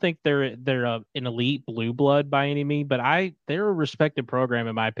 like I don't think they're an elite blue blood by any means, but they're a respected program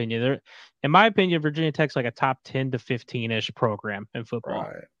in my opinion. Virginia Tech's like a top 10 to 15-ish program in football.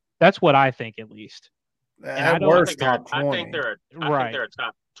 Right. That's what I think, at least. And I think they're a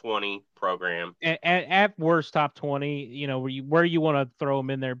top 20 program. At worst, top 20. Where you want to throw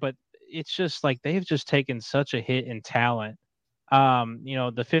them in there, but it's just like they've just taken such a hit in talent. The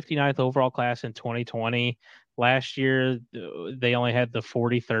 59th overall class in 2020. Last year, they only had the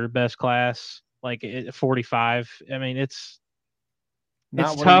 43rd best class, like 45. I mean, it's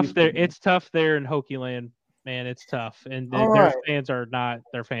tough there. It's tough there in Hokie Land, man. It's tough, and their fans are not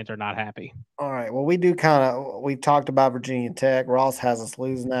happy. All right. Well, we talked about Virginia Tech. Ross has us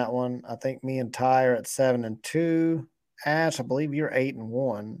losing that one. I think me and Ty are at 7-2. Ash, I believe you're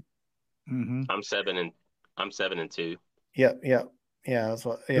 8-1. Mm-hmm. I'm 7-2. Yep. Yeah. That's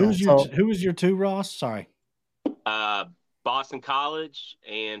what. Yeah. Who was your 2, Ross? Sorry. Boston College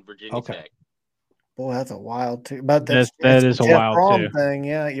and Virginia Tech. Boy, that's a wild 2. But that is a wild Brohm thing.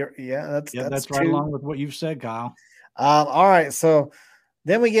 Yeah. That's right along with what you've said, Kyle. All right. So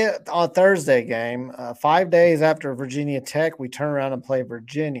then we get on Thursday game. 5 days after Virginia Tech, we turn around and play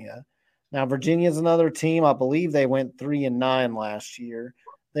Virginia. Now, Virginia's another team. I believe they went 3-9 last year.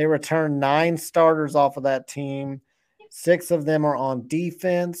 They returned 9 starters off of that team. 6 of them are on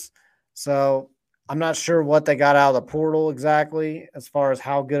defense. So I'm not sure what they got out of the portal exactly as far as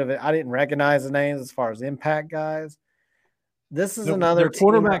how good of it. I didn't recognize the names as far as impact guys. This is another their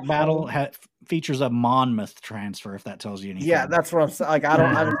quarterback battle features a Monmouth transfer, if that tells you anything. Yeah, that's what I'm saying. Like,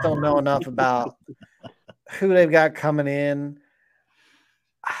 I just don't know enough about who they've got coming in.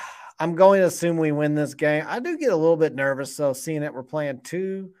 I'm going to assume we win this game. I do get a little bit nervous, though, seeing that we're playing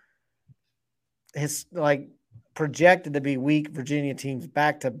 2 projected to be weak Virginia teams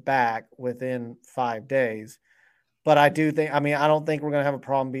back to back within 5 days. But I don't think we're going to have a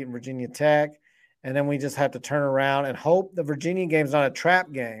problem beating Virginia Tech. And then we just have to turn around and hope the Virginia game's not a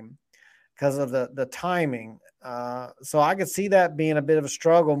trap game because of the timing. So I could see that being a bit of a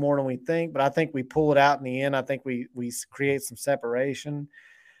struggle more than we think, but I think we pull it out in the end. I think we create some separation.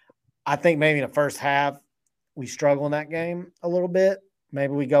 I think maybe in the first half we struggle in that game a little bit.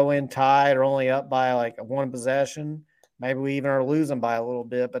 Maybe we go in tied or only up by like 1 possession. Maybe we even are losing by a little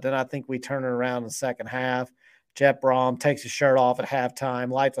bit, but then I think we turn it around in the second half. Jeff Brohm takes his shirt off at halftime,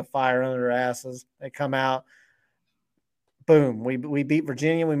 lights a fire under their asses. They come out. Boom. We beat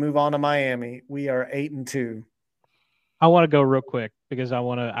Virginia. We move on to Miami. We are 8-2. I want to go real quick because I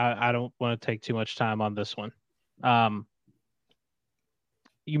don't want to take too much time on this one.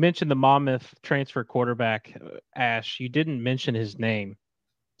 You mentioned the Monmouth transfer quarterback, Ash. You didn't mention his name.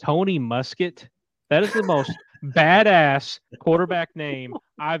 Tony Muskett. That is the most badass quarterback name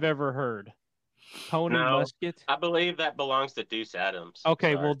I've ever heard. Tony Muskett. I believe that belongs to Deuce Adams.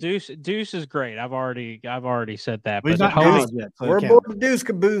 Okay, well, Deuce is great. I've already said that. But not Tony yet. So we're both Deuce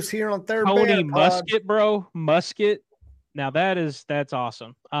Caboose here on Third Tony Muskett, bro. Muskett. Now that's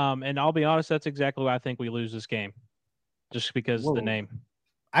awesome. And I'll be honest, that's exactly why I think we lose this game, just because of the name.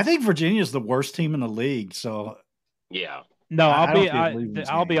 I think Virginia's the worst team in the league. So yeah. No,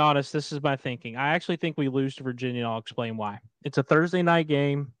 I'll be honest. This is my thinking. I actually think we lose to Virginia. And I'll explain why. It's a Thursday night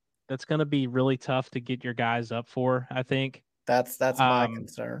game. That's going to be really tough to get your guys up for. I think that's my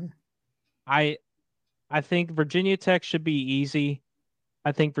concern. I think Virginia Tech should be easy.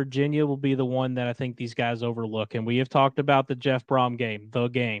 I think Virginia will be the one that I think these guys overlook. And we have talked about the Jeff Brohm game,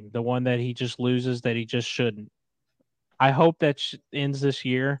 the one that he just loses, that he just shouldn't. I hope that ends this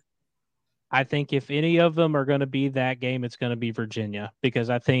year. I think if any of them are going to be that game, it's going to be Virginia, because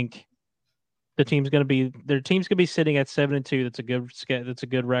I think their team's going to be sitting at 7-2. That's a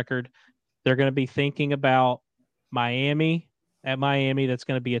good record. They're going to be thinking about Miami. At Miami, that's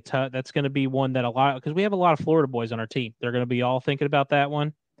going to be that's going to be one that because we have a lot of Florida boys on our team. They're going to be all thinking about that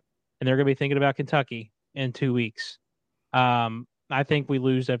one, and they're going to be thinking about Kentucky in 2 weeks. I think we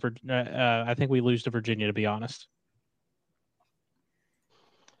lose to Virginia, to be honest.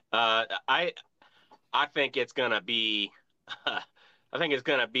 I think it's gonna be I think it's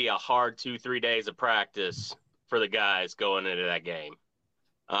gonna be a hard 2-3 days of practice for the guys going into that game.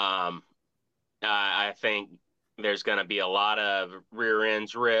 I think there's going to be a lot of rear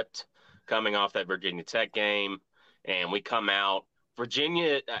ends ripped coming off that Virginia Tech game, and we come out.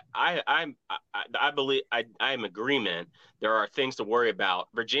 Virginia, I believe I am in agreement. There are things to worry about.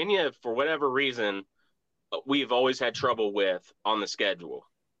 Virginia, for whatever reason, we've always had trouble with on the schedule.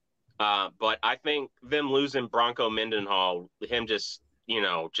 But I think them losing Bronco Mendenhall, him just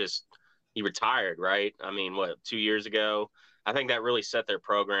he retired, right? I mean, 2 years ago? I think that really set their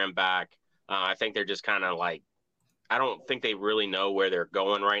program back. I think they're just kind of like, I don't think they really know where they're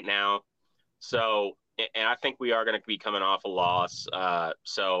going right now. So, and I think we are going to be coming off a loss.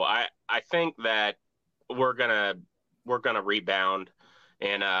 So I think that we're gonna rebound,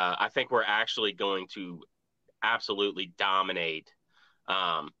 and I think we're actually going to absolutely dominate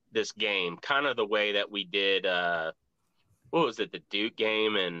this game, kind of the way that we did. What was it, the Duke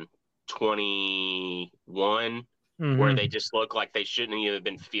game in 21, where they just looked like they shouldn't even have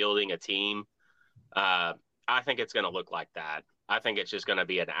been fielding a team. I think it's going to look like that. I think it's just going to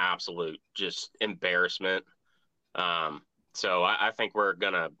be an absolute just embarrassment. So I think we're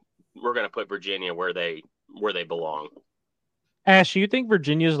gonna put Virginia where they belong. Ash, you think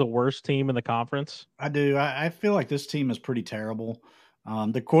Virginia is the worst team in the conference? I do. I feel like this team is pretty terrible.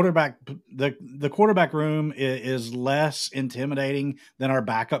 The quarterback room is less intimidating than our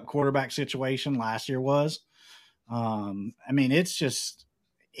backup quarterback situation last year was. I mean, it's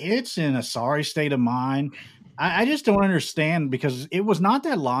in a sorry state of mind. I just don't understand, because it was not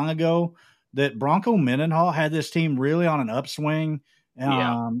that long ago that Bronco Mendenhall had this team really on an upswing.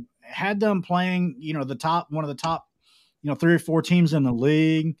 Had them playing, one of the top, 3 or 4 teams in the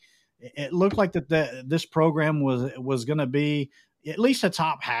league. It looked like this program was going to be at least a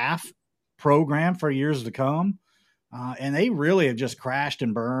top half program for years to come. And they really have just crashed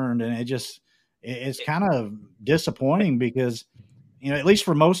and burned. And it's kind of disappointing because, at least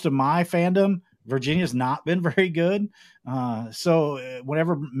for most of my fandom, Virginia's not been very good. So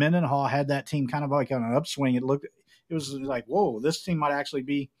whenever Mendenhall had that team kind of like on an upswing, it was like, whoa, this team might actually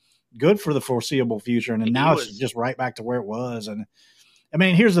be good for the foreseeable future. And now it's just right back to where it was. And I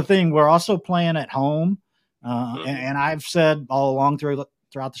mean, here's the thing. We're also playing at home. And I've said all along throughout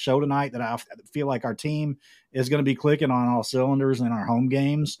the show tonight that I feel like our team is going to be clicking on all cylinders in our home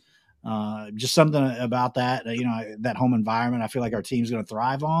games. Just something about that, that home environment, I feel like our team's going to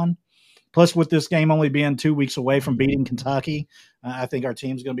thrive on. Plus, with this game only being 2 weeks away from beating Kentucky, I think our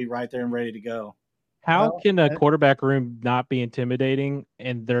team's going to be right there and ready to go. How can a quarterback room not be intimidating,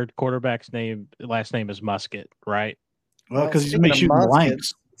 and their quarterback's last name is Musket, right? Well, because he's going to be shooting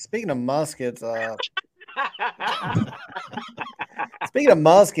blanks. Speaking of muskets,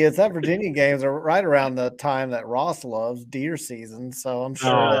 that Virginia games are right around the time that Ross loves, deer season. So I'm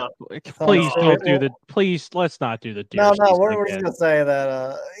sure. Please let's not do the deer. No, we're just gonna say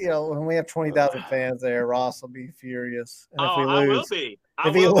that when we have 20,000 fans there, Ross will be furious. And if we lose, I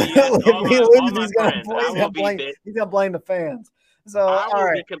will be. If he loses, he's gonna blame the fans. So I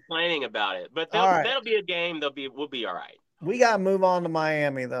will be complaining about it, but that'll be a game. We'll be all right. We got to move on to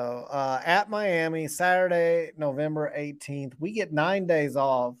Miami, though. At Miami, Saturday, November 18th. We get 9 days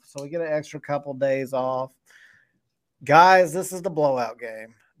off, so we get an extra couple days off. Guys, this is the blowout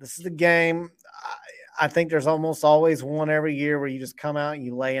game. This is the game. I think there's almost always one every year where you just come out and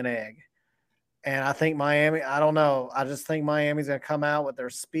you lay an egg. And I think Miami, I don't know. I just think Miami's going to come out with their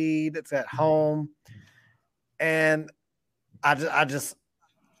speed. It's at home. And if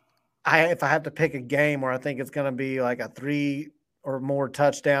I have to pick a game where I think it's going to be like a 3 or more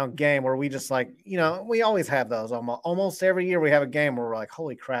touchdown game where we just we always have those. Almost every year we have a game where we're like,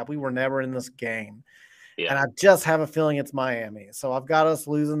 holy crap, we were never in this game. Yeah. And I just have a feeling it's Miami. So I've got us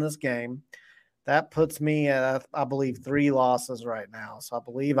losing this game. That puts me at, I believe, 3 losses right now. So I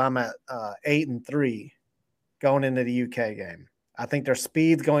believe I'm at 8-3 going into the UK game. I think their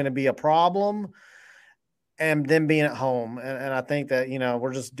speed's going to be a problem. And then being at home. And I think that,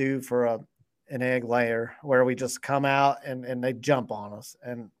 we're just due for an egg layer where we just come out and they jump on us.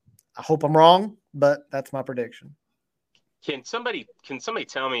 And I hope I'm wrong, but that's my prediction. Can somebody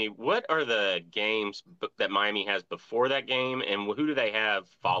tell me what are the games that Miami has before that game, and who do they have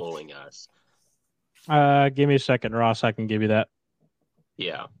following us? Give me a second, Ross. I can give you that.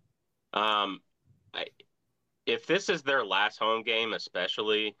 Yeah. If this is their last home game,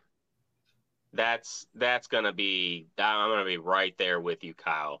 especially, that's gonna be. I'm gonna be right there with you,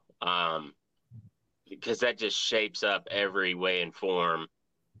 Kyle. Because that just shapes up every way and form.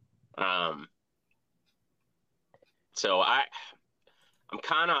 So I'm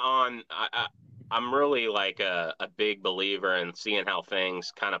kind of on. I'm really like a big believer in seeing how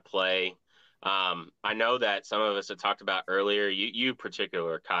things kind of play. I know that some of us had talked about earlier, you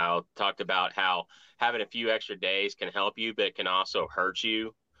particular, Kyle, talked about how having a few extra days can help you, but it can also hurt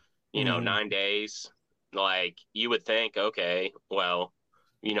you. 9 days, like you would think, okay, well,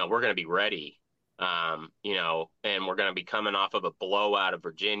 we're going to be ready, and we're going to be coming off of a blowout of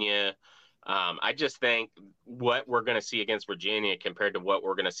Virginia. I just think what we're going to see against Virginia compared to what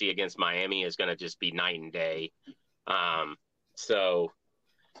we're going to see against Miami is going to just be night and day. So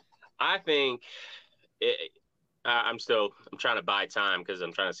I think I'm trying to buy time because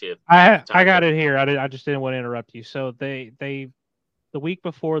I'm trying to see if I got it here. I just didn't want to interrupt you. So they the week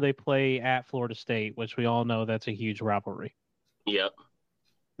before they play at Florida State, which we all know that's a huge rivalry. Yep.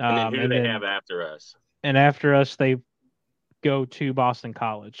 And then who do they have after us? And after us, they go to Boston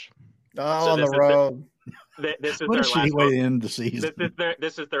College. Oh, so on the road. This is what their a shitty way to end the season.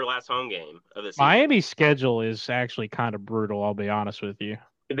 This is their last home game of the season. Miami's schedule is actually kind of brutal. I'll be honest with you.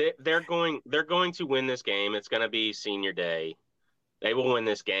 They're going to win this game. It's going to be senior day. They will win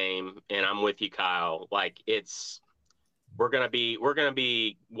this game, and I'm with you, Kyle. Like we're gonna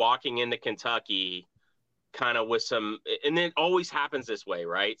be walking into Kentucky kind of with some, and it always happens this way,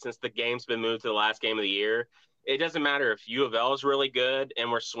 right? Since the game's been moved to the last game of the year, it doesn't matter if U of L is really good and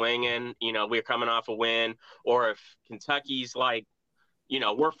we're swinging, we're coming off a win, or if Kentucky's like,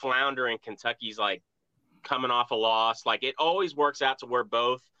 we're floundering, Kentucky's like coming off a loss. Like it always works out to where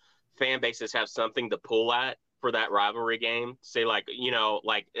both fan bases have something to pull at for that rivalry game. Say like,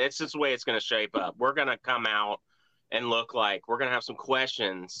 like it's just the way it's going to shape up. We're going to come out and look like we're going to have some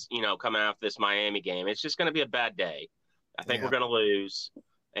questions, coming out of this Miami game. It's just going to be a bad day. I think we're going to lose,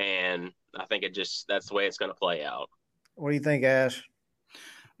 and I think that's the way it's going to play out. What do you think, Ash?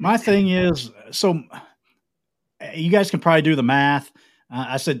 My thing is, so you guys can probably do the math.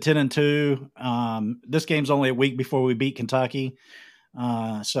 I said 10-2. This game's only a week before we beat Kentucky.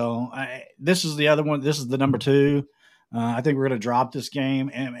 This is the other one. This is the number 2. I think we're going to drop this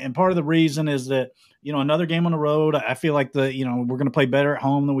game. And part of the reason is that, another game on the road, I feel like we're going to play better at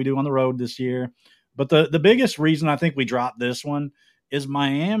home than we do on the road this year. But the biggest reason I think we dropped this one is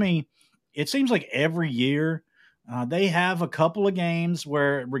Miami. It seems like every year they have a couple of games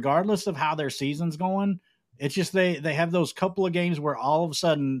where, regardless of how their season's going, it's just they have those couple of games where all of a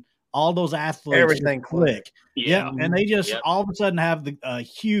sudden all those athletes everything click. Yeah. Yep. And they just all of a sudden have a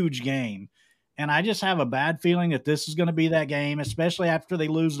huge game. And I just have a bad feeling that this is going to be that game, especially after they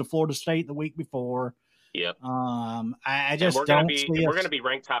lose to Florida State the week before. Yep. I just we're don't see we're going to be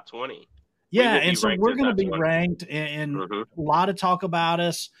ranked top 20. Yeah, and so we're going to be ranked, and a lot of talk about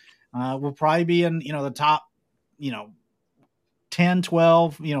us. We'll probably be in, the top, 10,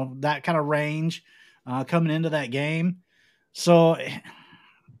 12, that kind of range coming into that game. So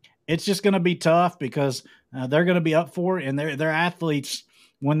it's just going to be tough because they're going to be up for it, and they're athletes.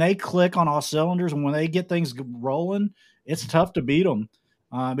 When they click on all cylinders and when they get things rolling, it's tough to beat them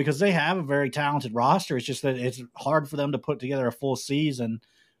because they have a very talented roster. It's just that it's hard for them to put together a full season.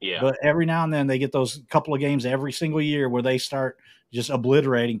 Yeah. But every now and then they get those couple of games every single year where they start just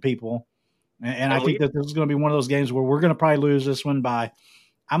obliterating people. And I think that this is going to be one of those games where we're going to probably lose this one by,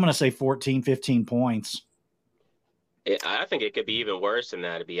 I'm going to say 14, 15 points. I think it could be even worse than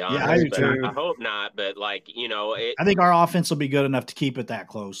that, to be honest. Yeah, I do too. I hope not, but I think our offense will be good enough to keep it that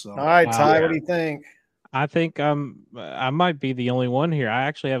close. Though. All right, Ty, what do you think? I think I might be the only one here. I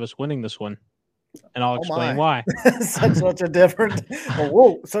actually have us winning this one, and I'll explain why. such a different,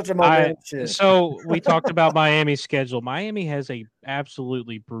 such a moment. So we talked about Miami's schedule. Miami has a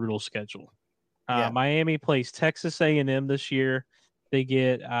absolutely brutal schedule. Miami plays Texas A&M this year. They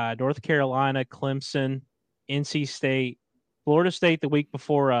get North Carolina, Clemson, NC State, Florida State the week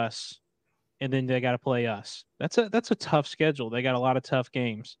before us, and then they got to play us. That's a tough schedule. They got a lot of tough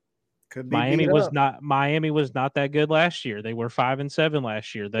games. Miami was not that good last year. They were 5-7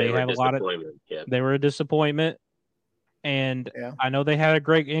 last year. They have a lot of. They were a disappointment, and I know they had a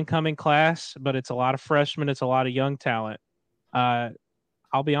great incoming class, but it's a lot of freshmen. It's a lot of young talent.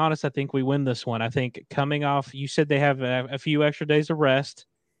 I'll be honest. I think we win this one. I think coming off, you said they have a few extra days of rest.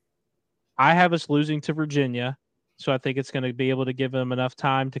 I have us losing to Virginia, so I think it's going to be able to give them enough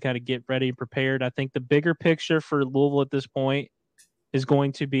time to kind of get ready and prepared. I think the bigger picture for Louisville at this point is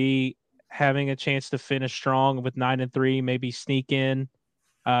going to be having a chance to finish strong with 9-3, maybe sneak in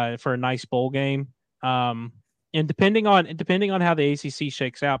for a nice bowl game. And depending on how the ACC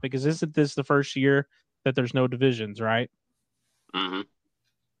shakes out, because isn't this the first year that there's no divisions, right? Mm-hmm.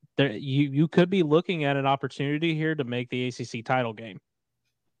 You could be looking at an opportunity here to make the ACC title game,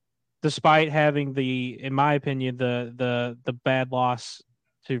 despite having in my opinion, the bad loss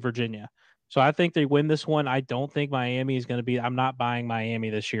to Virginia. So I think they win this one. I don't think Miami is going to be – I'm not buying Miami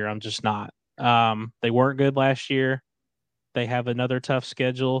this year. I'm just not. They weren't good last year. They have another tough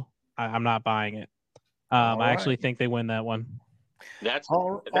schedule. I'm not buying it. I actually think they win that one. That's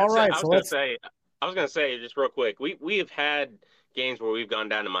all right. I was gonna say just real quick. We have had games where we've gone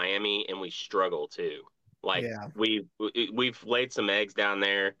down to Miami and we struggle too. Like we've laid some eggs down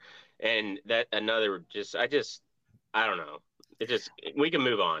there, and that another I don't know. We can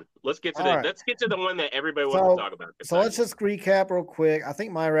move on. Let's get to the one that everybody wants to talk about. So let's just recap real quick. I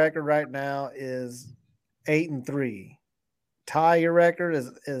think my record right now is 8-3. Ty, your record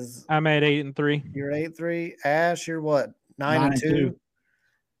is I'm at 8-3. You're 8-3. Ash, you're what? 9-2.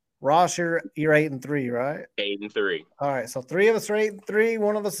 Ross, you're 8-3, right? 8-3. All right. So 3 of us are 8-3.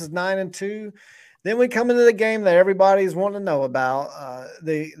 One of us is 9-2. Then we come into the game that everybody's wanting to know about,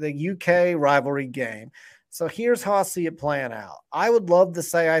 the UK rivalry game. So here's how I see it playing out. I would love to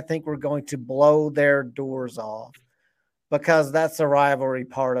say I think we're going to blow their doors off because that's a rivalry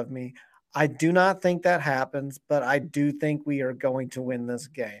part of me. I do not think that happens, but I do think we are going to win this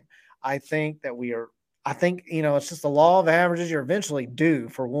game. I think, it's just the law of averages. You're eventually due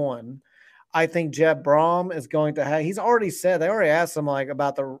for one. I think Jeff Brohm is going to have – he's already said – they already asked him like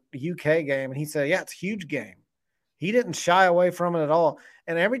about the UK game, and he said, yeah, it's a huge game. He didn't shy away from it at all.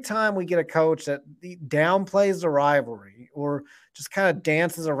 And every time we get a coach that downplays the rivalry or just kind of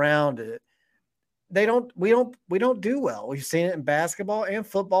dances around it, we don't do well. We've seen it in basketball and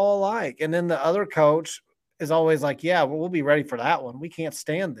football alike. And then the other coach is always like, yeah, well, we'll be ready for that one. We can't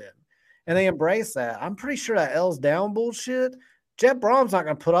stand it. And they embrace that. I'm pretty sure that L's down bullshit, Jeff Brohm's not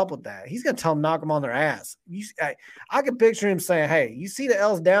going to put up with that. He's going to tell them, knock them on their ass. I can picture him saying, hey, you see the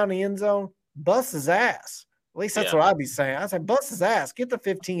L's down the end zone, bust his ass. At least that's what I'd be saying. I'd say, bust his ass, get the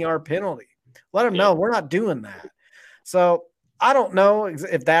 15-yard penalty. Let him know we're not doing that. So I don't know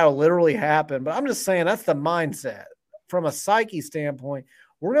if that'll literally happen, but I'm just saying that's the mindset. From a psyche standpoint,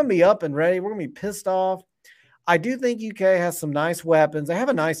 we're going to be up and ready. We're going to be pissed off. I do think UK has some nice weapons. They have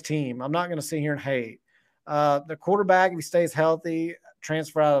a nice team. I'm not going to sit here and hate. The quarterback, if he stays healthy,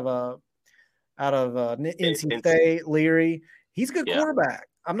 transfer out of NC State, Leary. He's a good quarterback.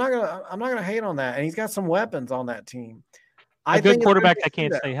 I'm not gonna hate on that, and he's got some weapons on that team. A good quarterback that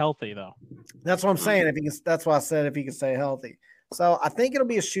can't stay healthy, though. That's what I'm saying. That's why I said if he can stay healthy. So I think it'll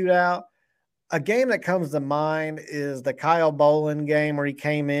be a shootout. A game that comes to mind is the Kyle Bolin game where he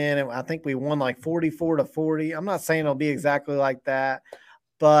came in, and I think we won like 44-40. I'm not saying it'll be exactly like that,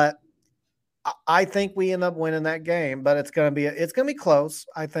 but I think we end up winning that game, but it's going to be close.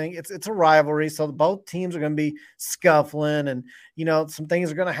 I think it's a rivalry. So both teams are going to be scuffling and, some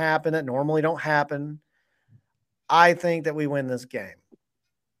things are going to happen that normally don't happen. I think that we win this game.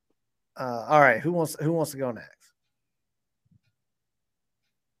 All right. Who wants to go next?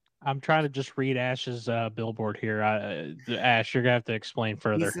 I'm trying to just read Ash's billboard here. Ash, you're going to have to explain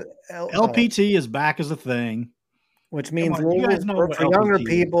further. LPT is back as a thing. Which means for younger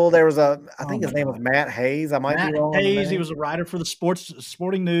people, there was I think his name was Matt Hayes. I might be wrong. Hayes, he was a writer for the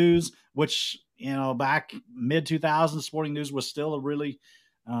Sporting News, which, back mid-2000s, Sporting News was still a really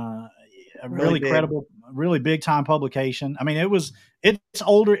credible, really big time publication. I mean, it's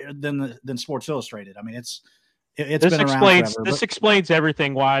older than Sports Illustrated. I mean, it's been around forever. This explains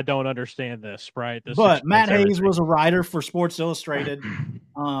everything why I don't understand this, right? But Matt Hayes was a writer for Sports Illustrated.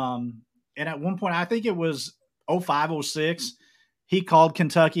 And at one point, I think it was 05, 06, he called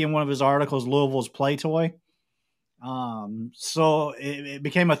Kentucky in one of his articles Louisville's play toy. So it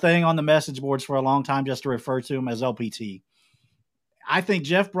became a thing on the message boards for a long time just to refer to him as LPT. I think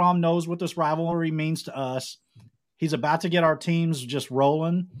Jeff Brohm knows what this rivalry means to us. He's about to get our teams just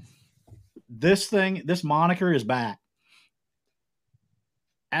rolling. This moniker is back.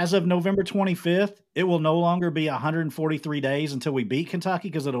 As of November 25th, it will no longer be 143 days until we beat Kentucky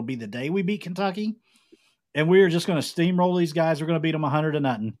because it'll be the day we beat Kentucky. And we are just going to steamroll these guys. We're going to beat them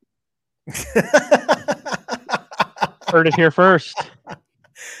 100-0. Heard it here first.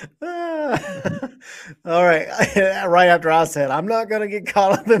 All right. Right after I said, I'm not going to get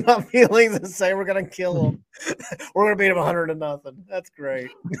caught up in my feelings and say we're going to kill them. We're going to beat them 100-0. That's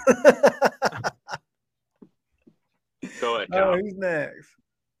great. Go ahead, Kyle. Who's next?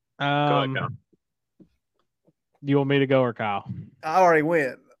 Go ahead, Kyle. Do you want me to go or Kyle? I already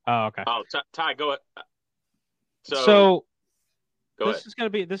went. Oh, okay. Oh, Ty, go ahead. So go this is gonna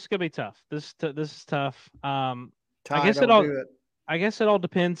be tough. This is tough. Ty, I guess it all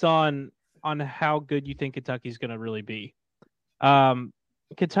depends on how good you think Kentucky's gonna really be.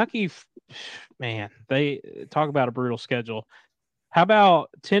 Kentucky, man, they talk about a brutal schedule. How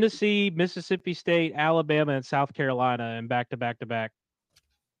about Tennessee, Mississippi State, Alabama, and South Carolina, and back to back to back?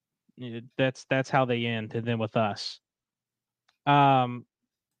 That's how they end, and then with us.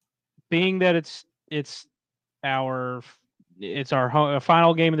 being that it's our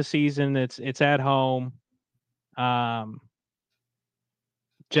final game of the season. It's at home.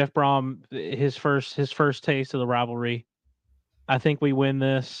 Jeff Brohm, his first taste of the rivalry. I think we win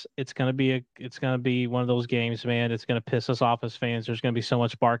this. It's gonna be one of those games, man. It's gonna piss us off as fans. There's gonna be so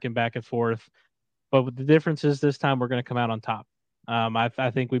much barking back and forth. But the difference is this time we're gonna come out on top.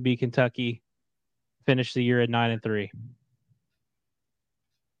 I think we beat Kentucky, finish the year at 9-3.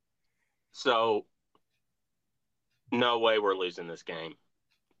 So, no way we're losing this game.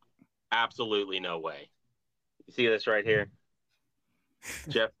 Absolutely no way. You see this right here?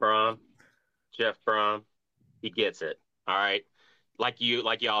 Jeff Brohm, he gets it. All right. Like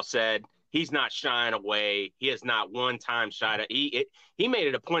y'all said, he's not shying away. He has not one time shied. He made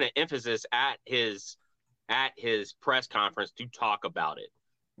it a point of emphasis at his press conference to talk about it.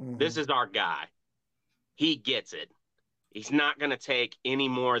 Mm-hmm. This is our guy. He gets it. He's not going to take any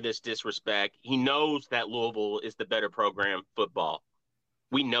more of this disrespect. He knows that Louisville is the better program football.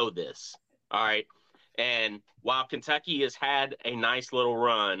 We know this. All right. And while Kentucky has had a nice little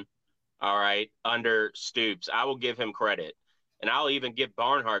run, all right, under Stoops, I will give him credit. And I'll even give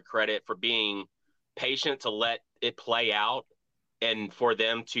Barnhart credit for being patient to let it play out and for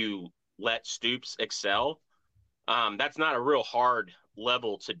them to let Stoops excel. That's not a real hard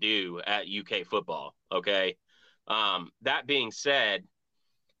level to do at UK football, okay? That being said,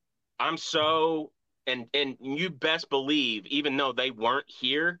 I'm so – and you best believe, even though they weren't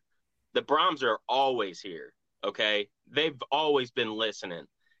here, the Brohms are always here, okay? They've always been listening,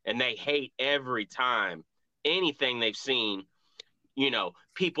 and they hate every time anything they've seen,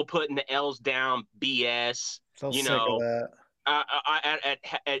 people putting the L's down, BS, so sick of that.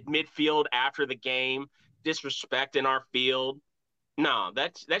 At midfield after the game, disrespecting our field. No,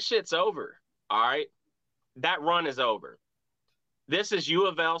 that shit's over, all right? That run is over. This is U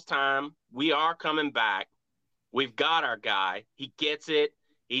of L's time. We are coming back. We've got our guy. He gets it.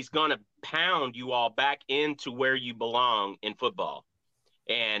 He's going to pound you all back into where you belong in football.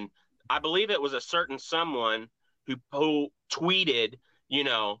 And I believe it was a certain someone who tweeted,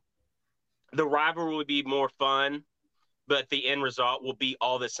 the rivalry would be more fun, but the end result will be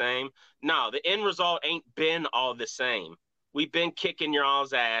all the same. No, the end result ain't been all the same. We've been kicking your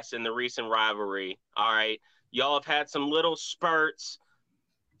all's ass in the recent rivalry, all right? Y'all have had some little spurts,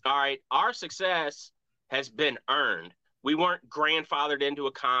 all right? Our success has been earned. We weren't grandfathered into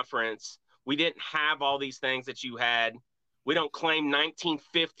a conference. We didn't have all these things that you had. We don't claim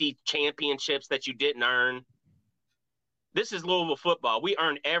 1950 championships that you didn't earn. This is Louisville football. We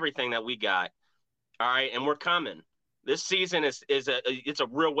earned everything that we got, all right? And we're coming. This season it's a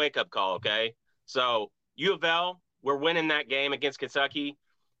real wake-up call, okay? So U of L, we're winning that game against Kentucky.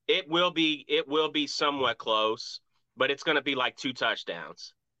 It will be somewhat close, but it's going to be like 2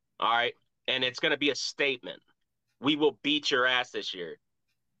 touchdowns, all right? And it's going to be a statement. We will beat your ass this year.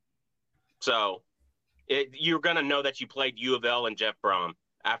 So you're going to know that you played U of L and Jeff Brohm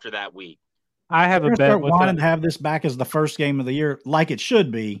after that week. I have a bet. Start wanting to have this back as the first game of the year, like it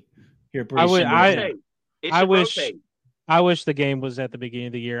should be here pretty soon. I wish the game was at the beginning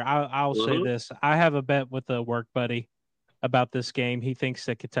of the year. I'll say this. I have a bet with a work buddy about this game. He thinks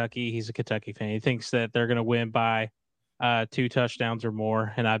that he's a Kentucky fan. He thinks that they're going to win by 2 touchdowns or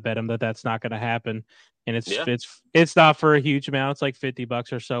more, and I bet him that that's not going to happen. And it's not for a huge amount. It's like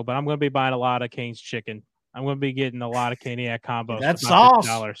 $50 or so, but I'm going to be buying a lot of Cane's chicken. I'm going to be getting a lot of Caniac combos. That's sauce.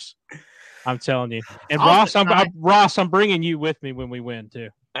 $50. I'm telling you. And Ross, I'm bringing you with me when we win too.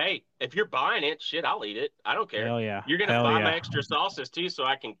 Hey, if you're buying it, shit, I'll eat it. I don't care. Hell yeah. You're going to buy my extra sauces too, so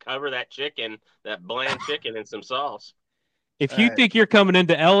I can cover that chicken, that bland chicken in some sauce. If you think you're coming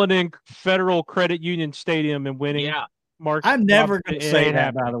into L&N Federal Credit Union Stadium and winning, Mark, I'm never going to say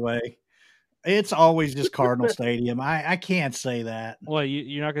that, by the way. It's always just Cardinal Stadium. I can't say that. Well,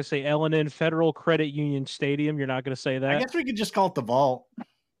 you're not going to say L&N Federal Credit Union Stadium? You're not going to say that? I guess we could just call it the Vault.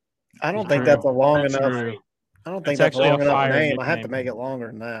 I don't think that's a long enough. True. I don't think that's a long enough name. I have to make it longer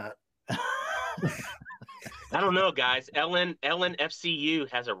than that. I don't know, guys. Ellen FCU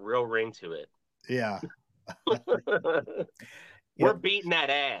has a real ring to it. Yeah. We're beating that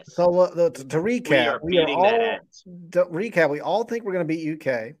ass. So to recap, we all think we're going to beat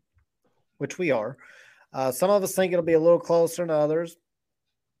UK, which we are. Some of us think it'll be a little closer than others.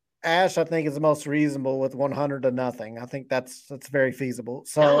 Ash, I think, is the most reasonable with 100-0. I think that's very feasible.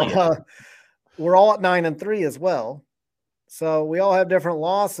 So we're all at 9-3 as well. So we all have different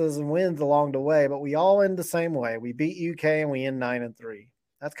losses and wins along the way, but we all end the same way. We beat UK and we end 9-3.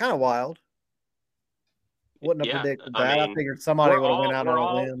 That's kind of wild. Wouldn't have predicted that. I figured somebody would have went out on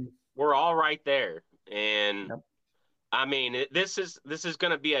a win. We're all right there. And I mean, this is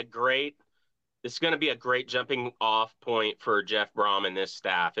going to be a great jumping off point for Jeff Brohm and this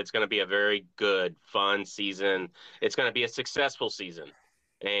staff. It's going to be a very good, fun season. It's going to be a successful season,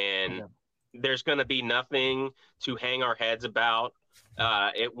 and there's going to be nothing to hang our heads about.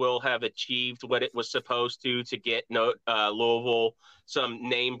 It will have achieved what it was supposed to get Louisville some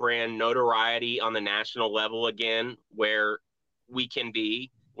name brand notoriety on the national level again, where we can be,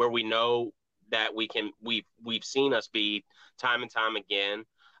 where we know that we've seen us be time and time again.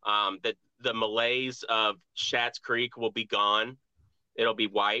 That the malaise of Shatz Creek will be gone. It'll be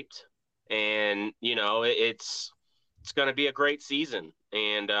wiped. And, it's going to be a great season.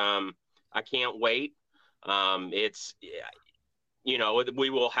 And I can't wait. We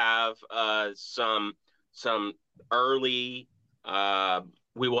will have some early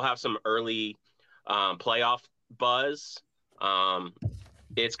playoff buzz.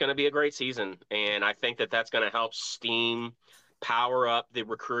 It's going to be a great season. And I think that's going to help power up the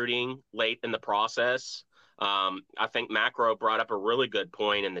recruiting late in the process. I think Macro brought up a really good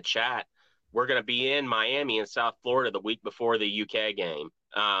point in the chat. We're going to be in Miami and South Florida the week before the UK game.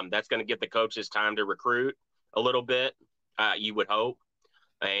 That's going to give the coaches time to recruit a little bit, you would hope.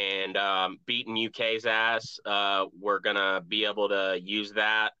 And beating UK's ass, we're going to be able to use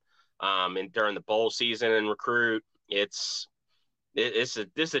that and during the bowl season and recruit. This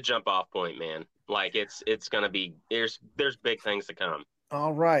is a jump off point, man. Like it's going to be, there's big things to come.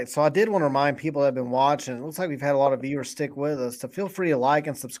 All right. So I did want to remind people that have been watching. It looks like we've had a lot of viewers stick with us. So feel free to like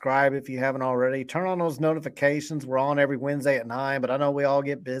and subscribe if you haven't already. Turn on those notifications. We're on every Wednesday at 9, but I know we all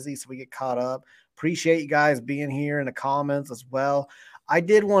get busy, so we get caught up. Appreciate you guys being here in the comments as well. I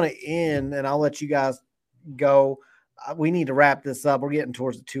did want to end, and I'll let you guys go. We need to wrap this up. We're getting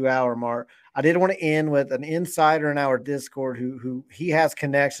towards the 2-hour mark. I did want to end with an insider in our Discord who he has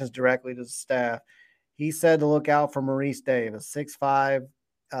connections directly to the staff. He said to look out for Maurice Davis, 6'5",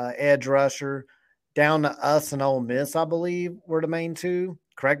 edge rusher, down to us and Ole Miss, I believe, were the main two.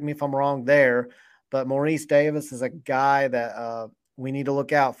 Correct me if I'm wrong there. But Maurice Davis is a guy that we need to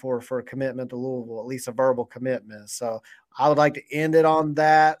look out for a commitment to Louisville, at least a verbal commitment. So I would like to end it on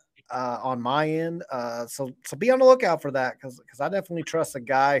that on my end. So be on the lookout for that because I definitely trust a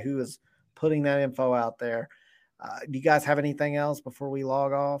guy who is putting that info out there. Do you guys have anything else before we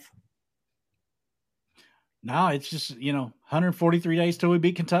log off? No, it's just, 143 days till we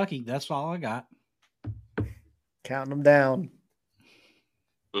beat Kentucky. That's all I got. Counting them down.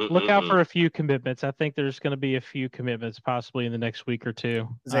 Look out for a few commitments. I think there's going to be a few commitments possibly in the next week or two.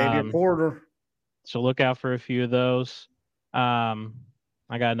 Xavier Porter. So look out for a few of those. I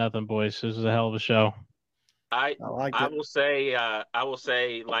got nothing, boys. This is a hell of a show. I will say,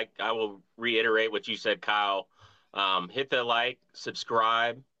 like, I will reiterate what you said, Kyle. Hit the like,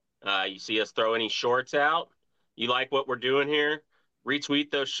 subscribe. You see us throw any shorts out. You like what we're doing here? Retweet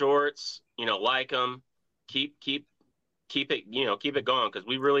those shorts. Like them. Keep it. Keep it going because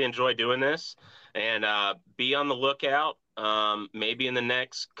we really enjoy doing this. And be on the lookout. Maybe in the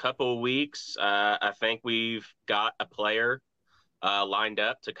next couple of weeks, I think we've got a player lined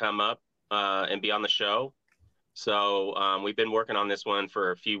up to come up and be on the show. So we've been working on this one for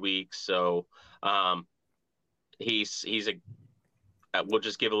a few weeks. So he's we'll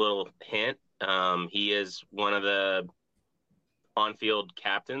just give a little hint. He is one of the on-field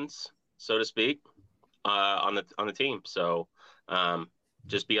captains, so to speak, on the team. So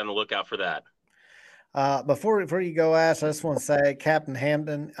just be on the lookout for that. Before you go, Ash, I just want to say, Captain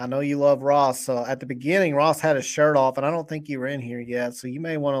Hampton, I know you love Ross. So at the beginning, Ross had his shirt off, and I don't think you were in here yet. So you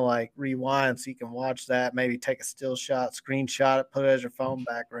may want to rewind so you can watch that. Maybe take a still shot, screenshot it, put it as your phone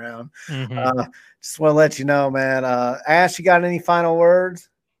background. Just want to let you know, man. Ash, you got any final words?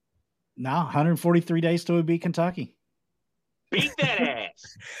 No, 143 days till we beat Kentucky. Beat that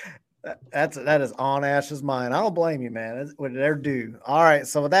ass. That is on Ash's mind. I don't blame you, man. They're due. All right.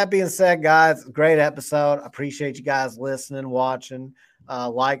 So with that being said, guys, great episode. I appreciate you guys listening, watching,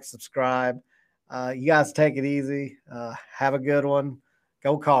 like, subscribe. You guys take it easy. Have a good one.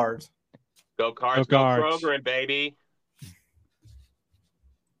 Go Cards. Go Cards. Go Kroger, baby.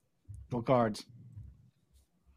 Go Cards.